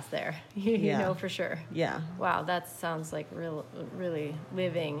contrast there. You know for sure. Yeah. Wow, that sounds like really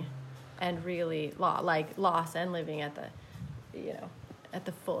living and really loss and living at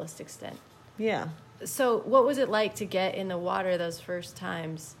the fullest extent. Yeah. So what was it like to get in the water those first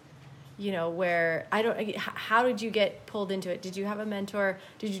times? Where how did you get pulled into it? Did you have a mentor?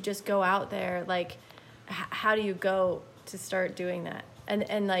 Did you just go out there? Like, how do you go to start doing that?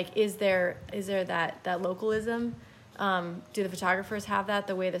 And like, is there that localism? Do the photographers have that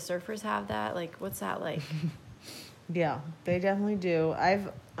the way the surfers have that? Like, what's that like? Yeah, they definitely do.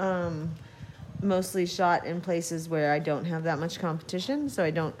 I've mostly shot in places where I don't have that much competition, so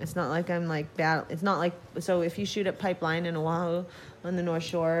it's not like I'm like battle. It's not like, so if you shoot at Pipeline in Oahu on the North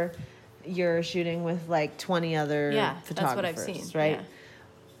Shore, you're shooting with like 20 other photographers. That's what I've seen, right?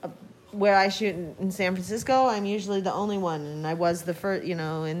 Yeah. Where I shoot in San Francisco, I'm usually the only one, and I was the first.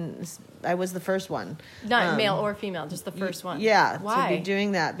 I was the first one. Not male or female, just the first one. Yeah. Why? To be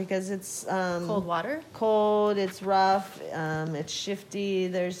doing that because it's cold water. Cold. It's rough. It's shifty.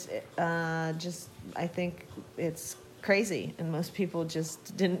 There's I think it's crazy, and most people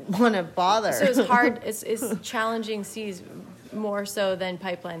just didn't want to bother. So it's hard. It's challenging seas more so than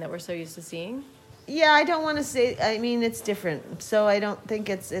Pipeline that we're so used to seeing. Yeah, I don't want to say. I mean, it's different. So I don't think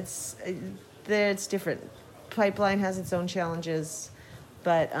it's different. Pipeline has its own challenges,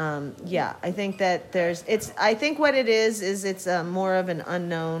 but I think that I think what it is it's more of an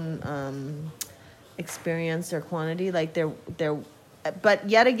unknown experience or quantity. Like but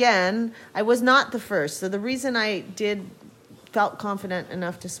yet again, I was not the first. So the reason I felt confident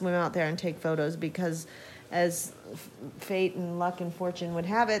enough to swim out there and take photos because, as fate and luck and fortune would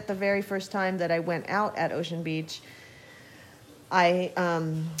have it, the very first time that I went out at Ocean Beach, I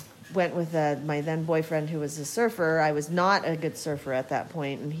went with my then boyfriend who was a surfer. I was not a good surfer at that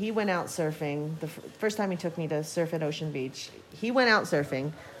point, and he went out surfing. The first time he took me to surf at Ocean Beach, he went out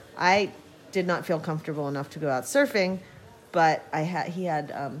surfing. I did not feel comfortable enough to go out surfing, but he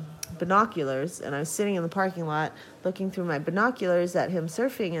had binoculars, and I was sitting in the parking lot looking through my binoculars at him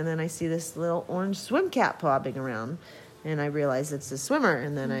surfing, and then I see this little orange swim cap bobbing around, and I realize it's a swimmer,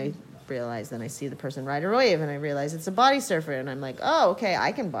 and then I see the person ride a wave, and I realize it's a body surfer, and I'm like, oh, okay,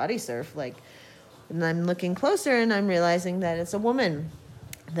 I can body surf, and I'm looking closer, and I'm realizing that it's a woman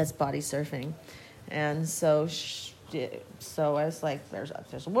that's body surfing, and so so I was like, there's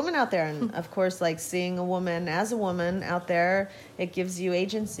a woman out there. And of course, like seeing a woman as a woman out there, it gives you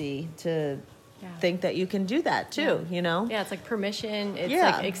agency to think that you can do that too, you know? Yeah, it's like permission. It's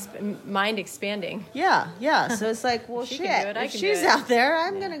like mind expanding. Yeah. So it's like, well, shit, if she's out there,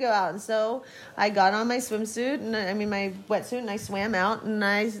 I'm going to go out. And so I got on my swimsuit and my wetsuit, and I swam out, and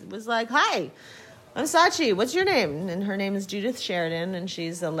I was like, hi, I'm Sachi. What's your name? And her name is Judith Sheridan, and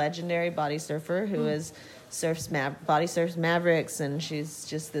she's a legendary body surfer who body surfs Mavericks, and she's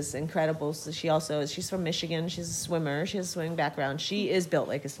just this incredible. So she's from Michigan. She's a swimmer. She has a swimming background. She is built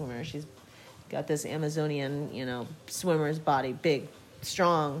like a swimmer. She's got this Amazonian, swimmer's body, big,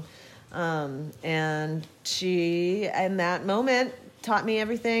 strong. And she, in that moment, taught me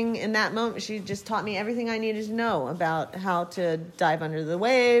everything. In that moment, she just taught me everything I needed to know about how to dive under the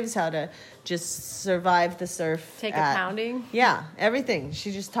waves, how to just survive the surf. Take a pounding? Yeah, everything.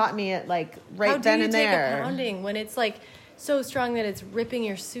 She just taught me it, like, right then and there. How do you take a pounding when it's, like, so strong that it's ripping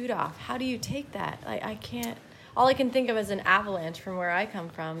your suit off? How do you take that? I can't. All I can think of is an avalanche from where I come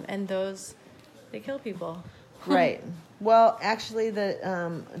from, and those... They kill people. Right. Well, actually, maybe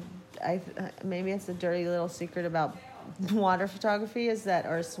it's a dirty little secret about water photography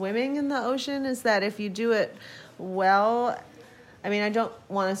or swimming in the ocean, is that if you do it well, I mean, I don't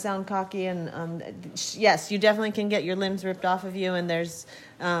want to sound cocky, and yes, you definitely can get your limbs ripped off of you, and there's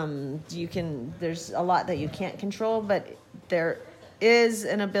a lot that you can't control, but there is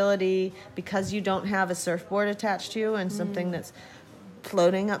an ability, because you don't have a surfboard attached to you and something that's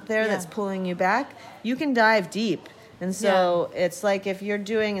floating up there that's pulling you back, you can dive deep. And so it's like if you're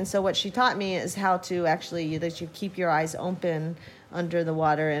doing, and so what she taught me is how to actually, that you keep your eyes open under the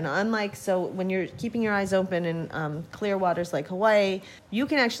water. And so when you're keeping your eyes open in clear waters like Hawaii, you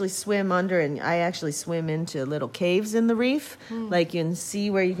can actually swim under, and I actually swim into little caves in the reef. Like you can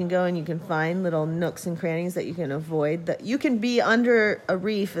see where you can go, and you can find little nooks and crannies that you can avoid. That you can be under a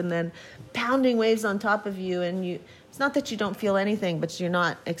reef and then pounding waves on top of you, and it's not that you don't feel anything, but you're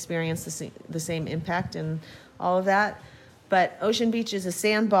not experiencing the same impact and all of that. But Ocean Beach is a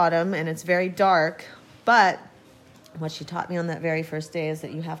sand bottom, and it's very dark. But what she taught me on that very first day is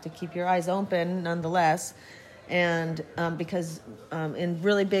that you have to keep your eyes open nonetheless. And because in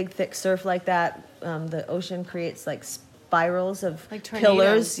really big, thick surf like that, the ocean creates like spirals of like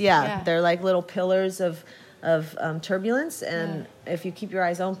pillars. Yeah, they're like little pillars of turbulence. And if you keep your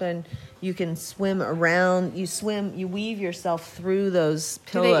eyes open, you can swim around. You weave yourself through those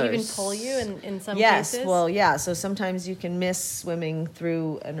pillars. Do they even pull you in some cases? Yes, well, yeah. So sometimes you can miss swimming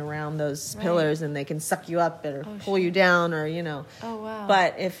through and around those pillars, and they can suck you up or pull you down, or Oh wow!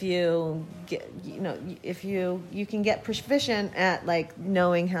 But if you get, you can get proficient at like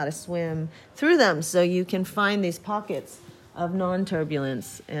knowing how to swim through them, so you can find these pockets of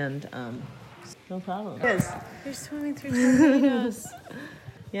non-turbulence and. No problem. They're swimming through tornadoes.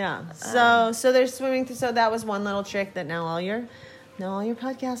 Yeah. So they're swimming through. So that was one little trick that now all your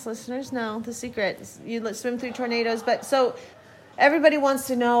podcast listeners know the secret. You swim through tornadoes. But so everybody wants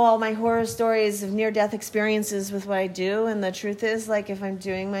to know all my horror stories of near-death experiences with what I do, and the truth is, like, if I'm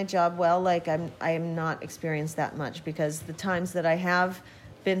doing my job well, like I am not experienced that much, because the times that I have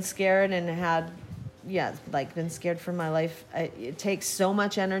been scared and had. Been scared for my life. It takes so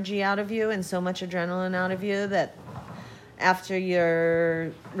much energy out of you and so much adrenaline out of you that after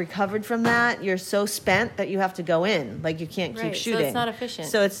you're recovered from that, you're so spent that you have to go in. Like, you can't keep shooting. So it's not efficient.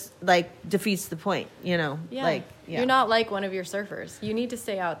 So it's like defeats the point, Yeah. Like, You're not like one of your surfers. You need to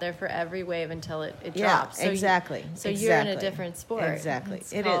stay out there for every wave until it drops. Yeah, exactly. So you're in a different sport. Exactly.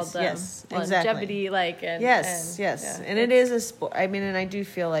 It's it called, is. Yes. Longevity, exactly. Yes. And it is a sport. I mean, and I do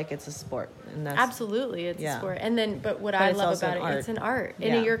feel like it's a sport. And that's, absolutely, it's a sport. And then, but what I love about it, it's an art.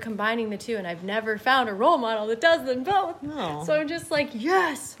 And you're combining the two. And I've never found a role model that does them both. No. So I'm just like,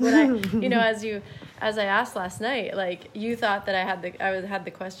 yes. When as I asked last night, like, you thought that I had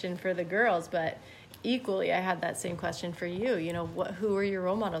the question for the girls, but equally, I had that same question for you. Who were your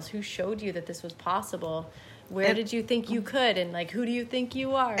role models? Who showed you that this was possible? Where did you think you could? And, like, who do you think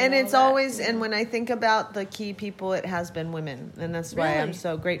you are? And it's always, and when I think about the key people, it has been women. And that's why I'm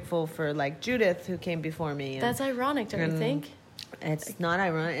so grateful for, like, Judith, who came before me. That's ironic, don't you think? It's not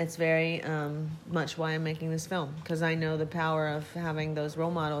ironic. It's very much why I'm making this film, because I know the power of having those role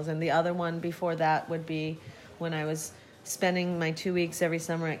models. And the other one before that would be when I was spending my 2 weeks every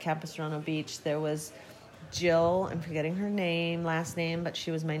summer at Capistrano Beach. There was Jill, I'm forgetting her last name, but she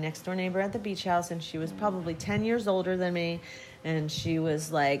was my next door neighbor at the beach house, and she was probably 10 years older than me, and she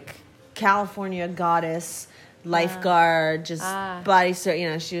was like California goddess, lifeguard, just body surf. You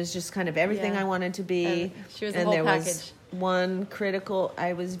know, she was just kind of everything I wanted to be. She was a whole package. Was one critical.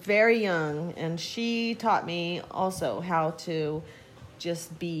 I was very young, and she taught me also how to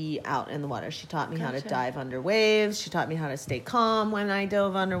just be out in the water. She taught me how to dive under waves. She taught me how to stay calm when I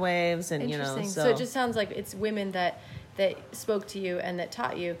dove under waves, and you know. So it just sounds like it's women that spoke to you and that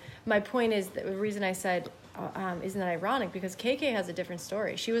taught you. My point is that the reason I said. Isn't that ironic? Because KK has a different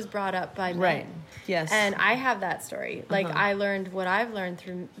story. She was brought up by men. Right. Yes. And I have that story. Like, I learned what I've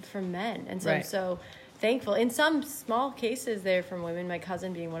learned from men. And so I'm so thankful. In some small cases, they're from women, my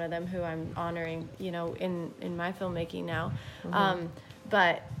cousin being one of them, who I'm honoring, you know, in my filmmaking now.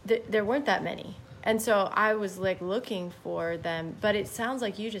 But there weren't that many. And so I was, like, looking for them. But it sounds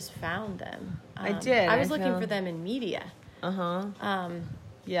like you just found them. I did. I was looking for them in media.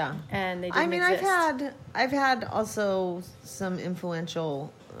 Yeah, and they didn't exist. I've had also some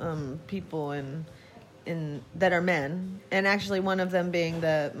influential people in that are men, and actually one of them being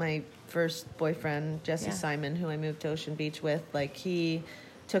my first boyfriend, Jesse Simon, who I moved to Ocean Beach with. Like, he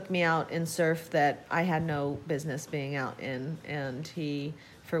took me out in surf that I had no business being out in, and he,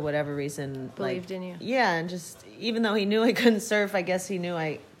 for whatever reason, believed in you. Yeah, and just even though he knew I couldn't surf, I guess he knew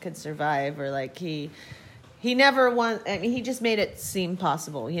I could survive, or like He never once, I mean, he just made it seem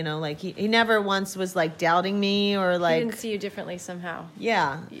possible, you know, like he never once was like doubting me or like. He didn't see you differently somehow.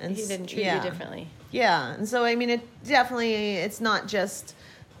 Yeah. And he didn't treat you differently. Yeah. And so, I mean, it's not just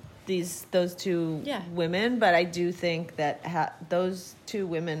those two women, but I do think that those two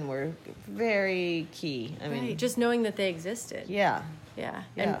women were very key. I mean, just knowing that they existed. Yeah. Yeah.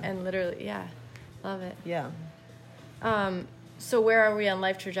 And literally, love it. Yeah. So where are we on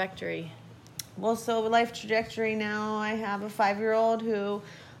life trajectory? Well, so life trajectory now, I have a 5-year-old who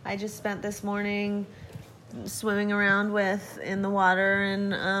I just spent this morning swimming around with in the water,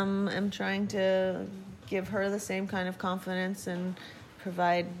 and I'm trying to give her the same kind of confidence and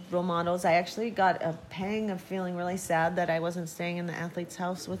provide role models. I actually got a pang of feeling really sad that I wasn't staying in the athlete's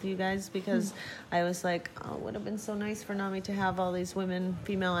house with you guys, because I was like, oh, it would have been so nice for Nami to have all these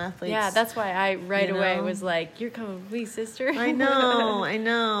female athletes. Yeah, that's why I away was like, you're coming with me, sister. I know.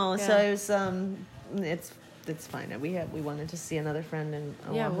 Yeah. So it was, it's fine. We wanted to see another friend in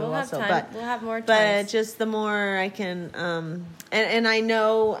Oahu we'll have also, time. but we'll have more time. But just the more I can, and I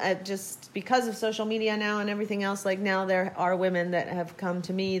know just because of social media now and everything else, like now there are women that have come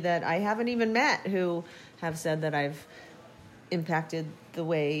to me that I haven't even met who have said that I've impacted the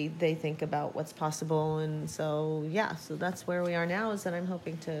way they think about what's possible. And so so that's where we are now, is that I'm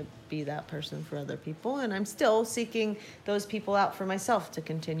hoping to be that person for other people, and I'm still seeking those people out for myself to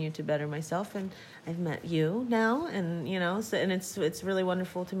continue to better myself. And I've met you now, and you know, and it's really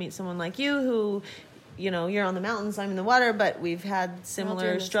wonderful to meet someone like you who, you know, you're on the mountains, I'm in the water, but we've had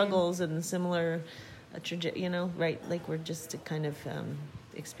similar struggles and similar you know, right, like we're just kind of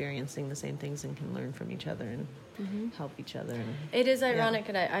experiencing the same things and can learn from each other and help each other. And, it is ironic,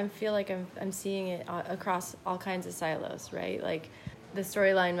 and I feel like I'm seeing it across all kinds of silos, right? Like the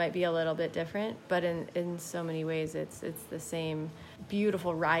storyline might be a little bit different, but in so many ways it's the same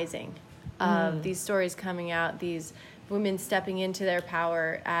beautiful rising of these stories coming out, these women stepping into their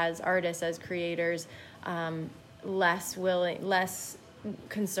power as artists, as creators, less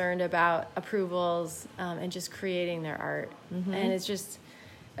concerned about approvals, and just creating their art. And it's just,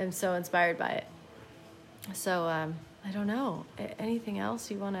 I'm so inspired by it. So I don't know, anything else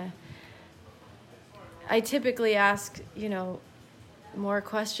you want to? I typically ask, you know, more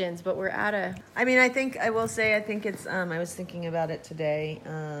questions, but we're at a... I mean, I think it's, I was thinking about it today,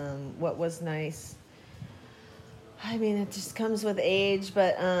 what was nice. I mean, it just comes with age,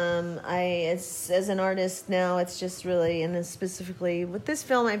 but as an artist now, it's just really, and then specifically with this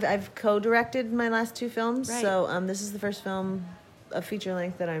film, I've co-directed my last 2 films, right. So this is the first film, a feature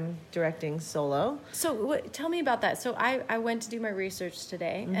length, that I'm directing solo. So tell me about that. So I went to do my research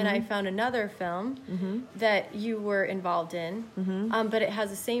today, and I found another film that you were involved in, but it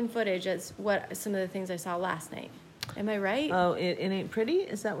has the same footage as what some of the things I saw last night. Am I right? Oh, it ain't pretty?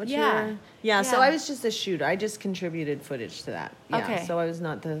 Is that what you're... Yeah, so I was just a shooter. I just contributed footage to that. Yeah, okay. So I was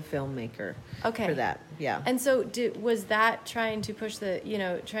not the filmmaker for that. Yeah. And so was that trying to push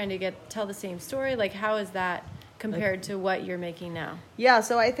trying to tell the same story? Like, how is that compared to what you're making now? Yeah,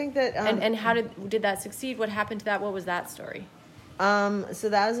 so I think that... and how did that succeed? What happened to that? What was that story? So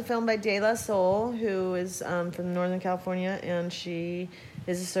that was a film by De La Soul, who is from Northern California, and she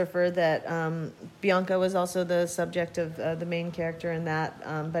is a surfer that Bianca was also the subject of the main character in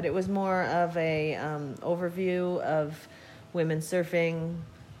that, but it was more of a overview of women surfing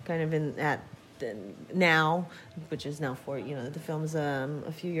kind of now, which is now the film's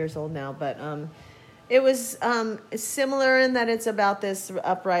a few years old now, but It was similar in that it's about this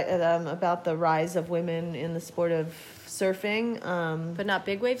about the rise of women in the sport of surfing, but not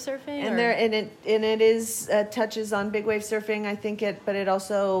big wave surfing. And it is touches on big wave surfing. I think but it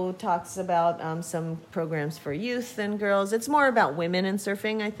also talks about some programs for youth and girls. It's more about women in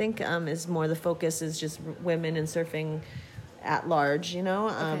surfing. I think is more the focus is just women in surfing at large.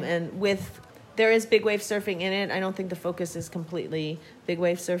 And there is big wave surfing in it. I don't think the focus is completely big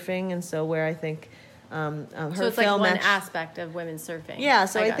wave surfing, and so where I think. So it's like one aspect of women's surfing. Yeah,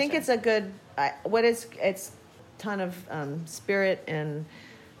 so I think it's a good. It's ton of spirit and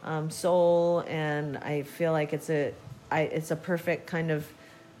soul, and I feel like it's a perfect kind of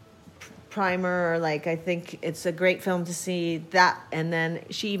primer. Like I think it's a great film to see that, and then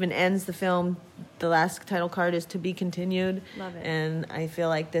she even ends the film. The last title card is to be continued. Love it. And I feel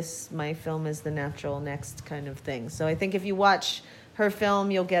like my film is the natural next kind of thing. So I think if you watch her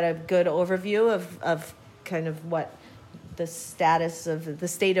film, you'll get a good overview of kind of what the status of the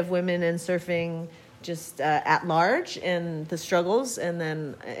state of women in surfing just at large and the struggles, and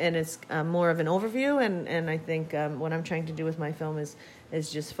it's more of an overview, and I think what I'm trying to do with my film is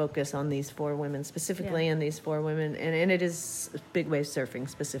just focus on these 4 women specifically, and these 4 women, and it is big wave surfing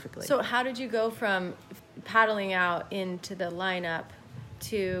specifically. So how did you go from paddling out into the lineup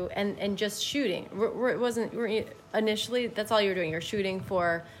to and just shooting? Initially that's all you were doing? You're shooting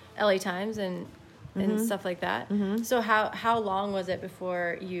for LA Times and stuff like that. Mm-hmm. So how long was it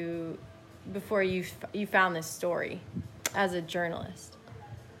before you found this story as a journalist?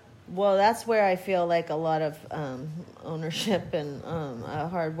 Well, that's where I feel like a lot of ownership and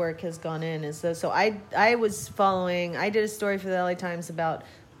hard work has gone in. So I did a story for the LA Times about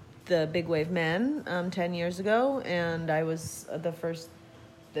the big wave men 10 years ago, and I was the first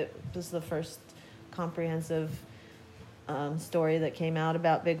comprehensive story that came out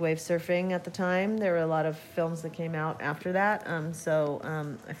about big wave surfing at the time. There were a lot of films that came out after that. So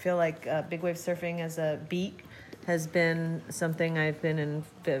I feel like big wave surfing as a beat has been something I've been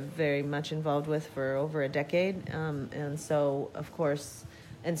very much involved with for over a decade. And so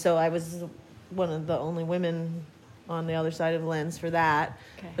I was one of the only women on the other side of the lens for that.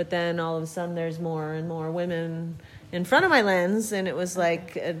 Okay. But then all of a sudden there's more and more women in front of my lens, and it was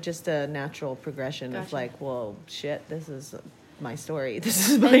like just a natural progression. Gotcha. Of like, well, shit, this is my story.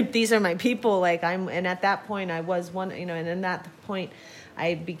 These are my people. And at that point I was one, and at that point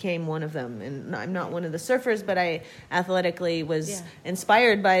I became one of them. And I'm not one of the surfers, but I athletically was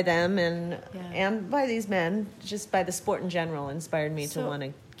inspired by them and by these men, just by the sport in general, inspired me to want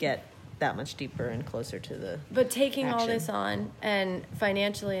to get that much deeper and closer to the But taking action. All this on, and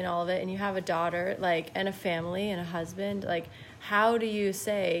financially and all of it, and you have a daughter, and a family and a husband, how do you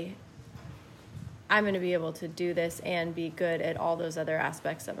say, I'm going to be able to do this and be good at all those other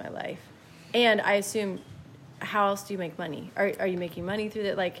aspects of my life? And I assume, how else do you make money? Are you making money through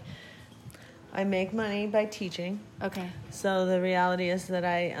that? I make money by teaching. Okay. So the reality is that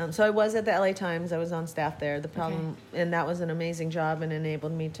I was at the LA Times. I was on staff there. The problem, and that was an amazing job,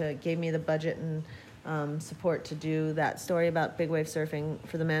 and gave me the budget and support to do that story about big wave surfing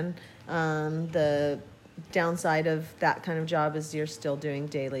for the men. The downside of that kind of job is you're still doing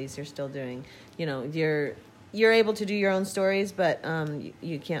dailies. You're still doing, you're able to do your own stories, but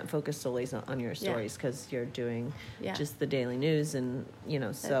you can't focus solely on your stories because you're doing just the daily news, and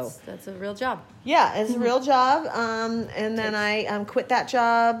so that's a real job. Yeah, it's a real job. And then I quit that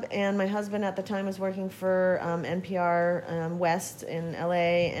job, and my husband at the time was working for NPR West in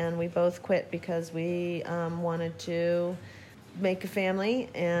LA, and we both quit because we wanted to make a family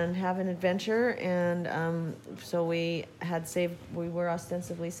and have an adventure, and so we were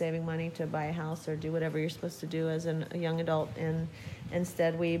ostensibly saving money to buy a house or do whatever you're supposed to do as a young adult, and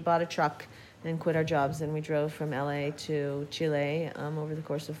instead we bought a truck and quit our jobs, and we drove from LA to Chile over the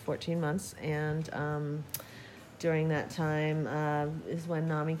course of 14 months, and during that time is when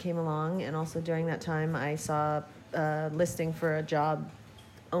NAMI came along, and also during that time I saw a listing for a job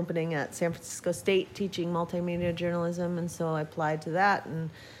opening at San Francisco State teaching multimedia journalism, and so I applied to that, and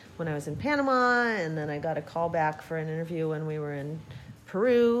when I was in Panama, and then I got a call back for an interview when we were in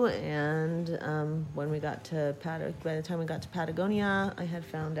Peru, and by the time we got to Patagonia, I had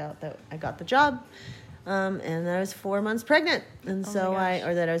found out that I got the job, and I was 4 months pregnant, and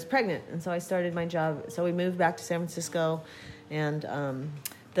that I was pregnant, and so I started my job. So we moved back to San Francisco, and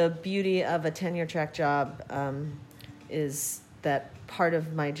the beauty of a tenure track job is that part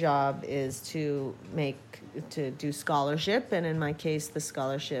of my job is to do scholarship, and in my case the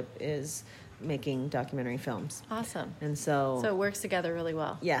scholarship is making documentary films. Awesome. And so it works together really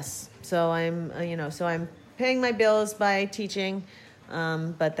well. Yes. So I'm paying my bills by teaching,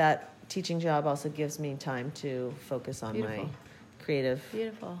 but that teaching job also gives me time to focus on my creative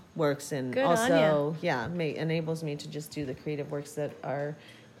works, and Good also enables me to just do the creative works that are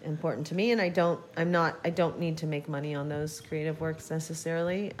important to me, and I don't need to make money on those creative works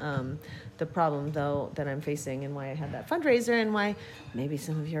necessarily. The problem though that I'm facing, and why I had that fundraiser, and why maybe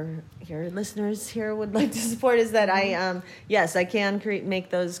some of your listeners here would like to support, is that I can make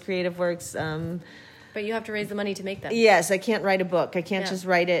those creative works, but you have to raise the money to make them. Yes, I can't write a book. I can't just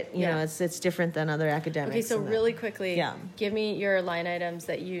write it. You know, it's different than other academics. Okay, so really quickly, give me your line items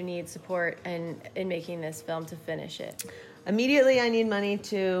that you need support in making this film to finish it. Immediately, I need money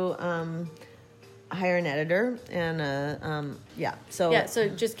to hire an editor, and So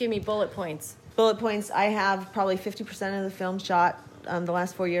just give me bullet points. Bullet points. I have probably 50% of the film shot. The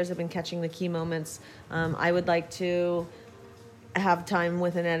last 4 years, I've been catching the key moments. I would like to have time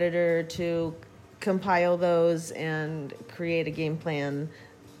with an editor to compile those and create a game plan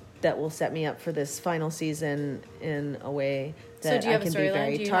that will set me up for this final season in a way that I can be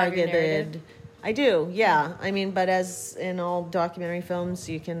very targeted. I do, yeah. I mean, but as in all documentary films,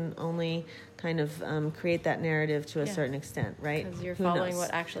 you can only kind of create that narrative to a certain extent, right? Because you're following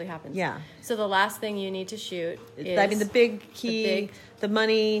what actually happens. Yeah. So the last thing you need to shoot is... I mean, the big key, the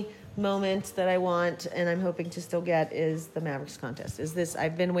money moment that I want, and I'm hoping to still get, is the Mavericks contest.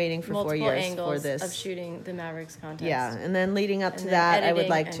 I've been waiting for 4 years for this. Of shooting the Mavericks contest. Yeah, and then leading up to that, I would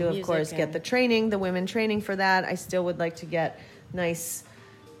like to, of course, get the training, the women training for that. I still would like to get nice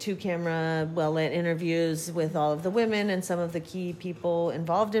 2-camera, well-lit interviews with all of the women and some of the key people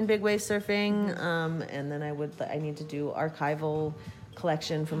involved in big wave surfing. And then I need to do archival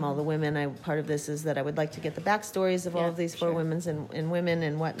collection from all the women. Part of this is that I would like to get the backstories of all of these 4 women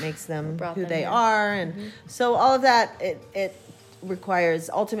and what makes them who they are. And so all of that, it requires,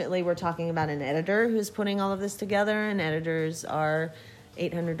 ultimately we're talking about an editor who's putting all of this together, and editors are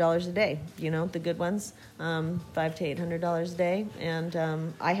 $800 a day, the good ones, $500 to $800 a day. And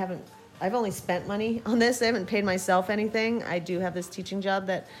I've only spent money on this. I haven't paid myself anything. I do have this teaching job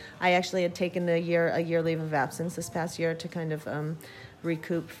that I actually had taken a year leave of absence this past year to kind of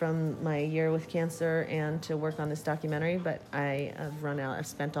recoup from my year with cancer and to work on this documentary. But I have run out. I've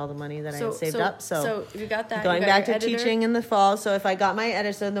spent all the money that I had saved up. So you got that. Going back to teaching in the fall. So if I got my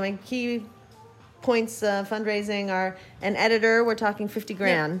editor, so my key points fundraising are an editor. We're talking $50,000.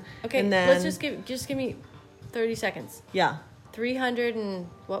 Yeah. Okay, and then, let's just give me 30 seconds. Yeah. 300 and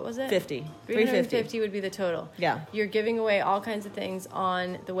what was it? 50. 350 would be the total. Yeah. You're giving away all kinds of things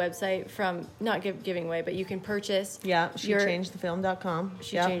on the website from, not giving away, but you can purchase. Yeah, SheChangedTheFilm.com.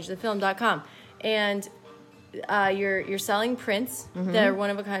 SheChangedTheFilm.com. And you're selling prints that are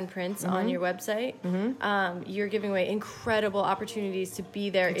one-of-a-kind prints on your website. You're giving away incredible opportunities to be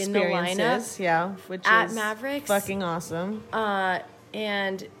there in the lineup. Which at is Mavericks. Fucking awesome.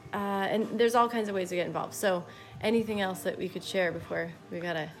 And there's all kinds of ways to get involved. So anything else that we could share before we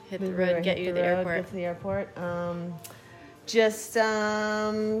gotta hit the road and get you to the airport? Get to the airport.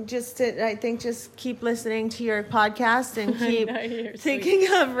 I think just keep listening to your podcast and keep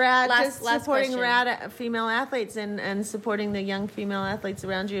thinking of supporting rad female athletes and supporting the young female athletes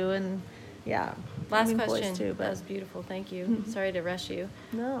around you. And last question. Too, that was beautiful. Thank you. Sorry to rush you.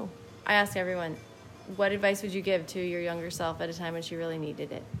 No. I ask everyone, what advice would you give to your younger self at a time when she really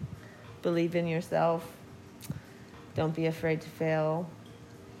needed it? Believe in yourself. Don't be afraid to fail.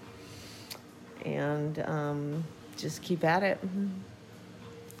 And just keep at it.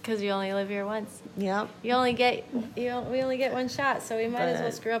 Because you only live here once. Yep. We only get one shot, so we might as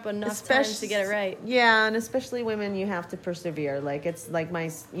well screw up enough times to get it right. Yeah, and especially women, you have to persevere. Like, it's like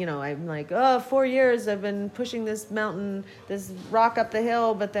I'm like, 4 years I've been pushing this mountain, this rock up the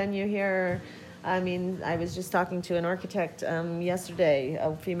hill, but then you hear... I was just talking to an architect yesterday,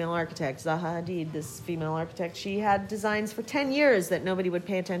 a female architect, Zaha Hadid, this female architect. She had designs for 10 years that nobody would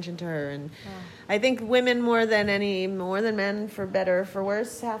pay attention to her. And I think women more than men, for better or for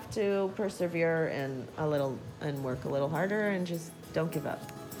worse, have to persevere and work a little harder and just don't give up.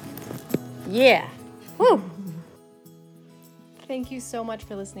 Yeah. Woo! Thank you so much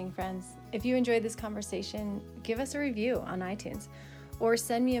for listening, friends. If you enjoyed this conversation, give us a review on iTunes. Or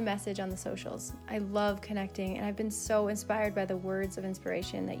send me a message on the socials. I love connecting, and I've been so inspired by the words of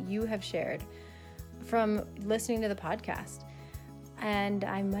inspiration that you have shared from listening to the podcast. And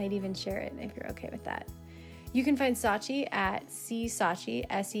I might even share it if you're okay with that. You can find Sachi at Sachi,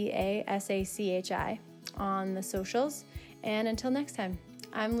 Seasachi, on the socials. And until next time,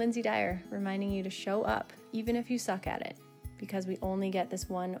 I'm Lindsay Dyer, reminding you to show up, even if you suck at it, because we only get this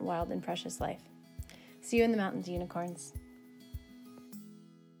one wild and precious life. See you in the mountains, unicorns.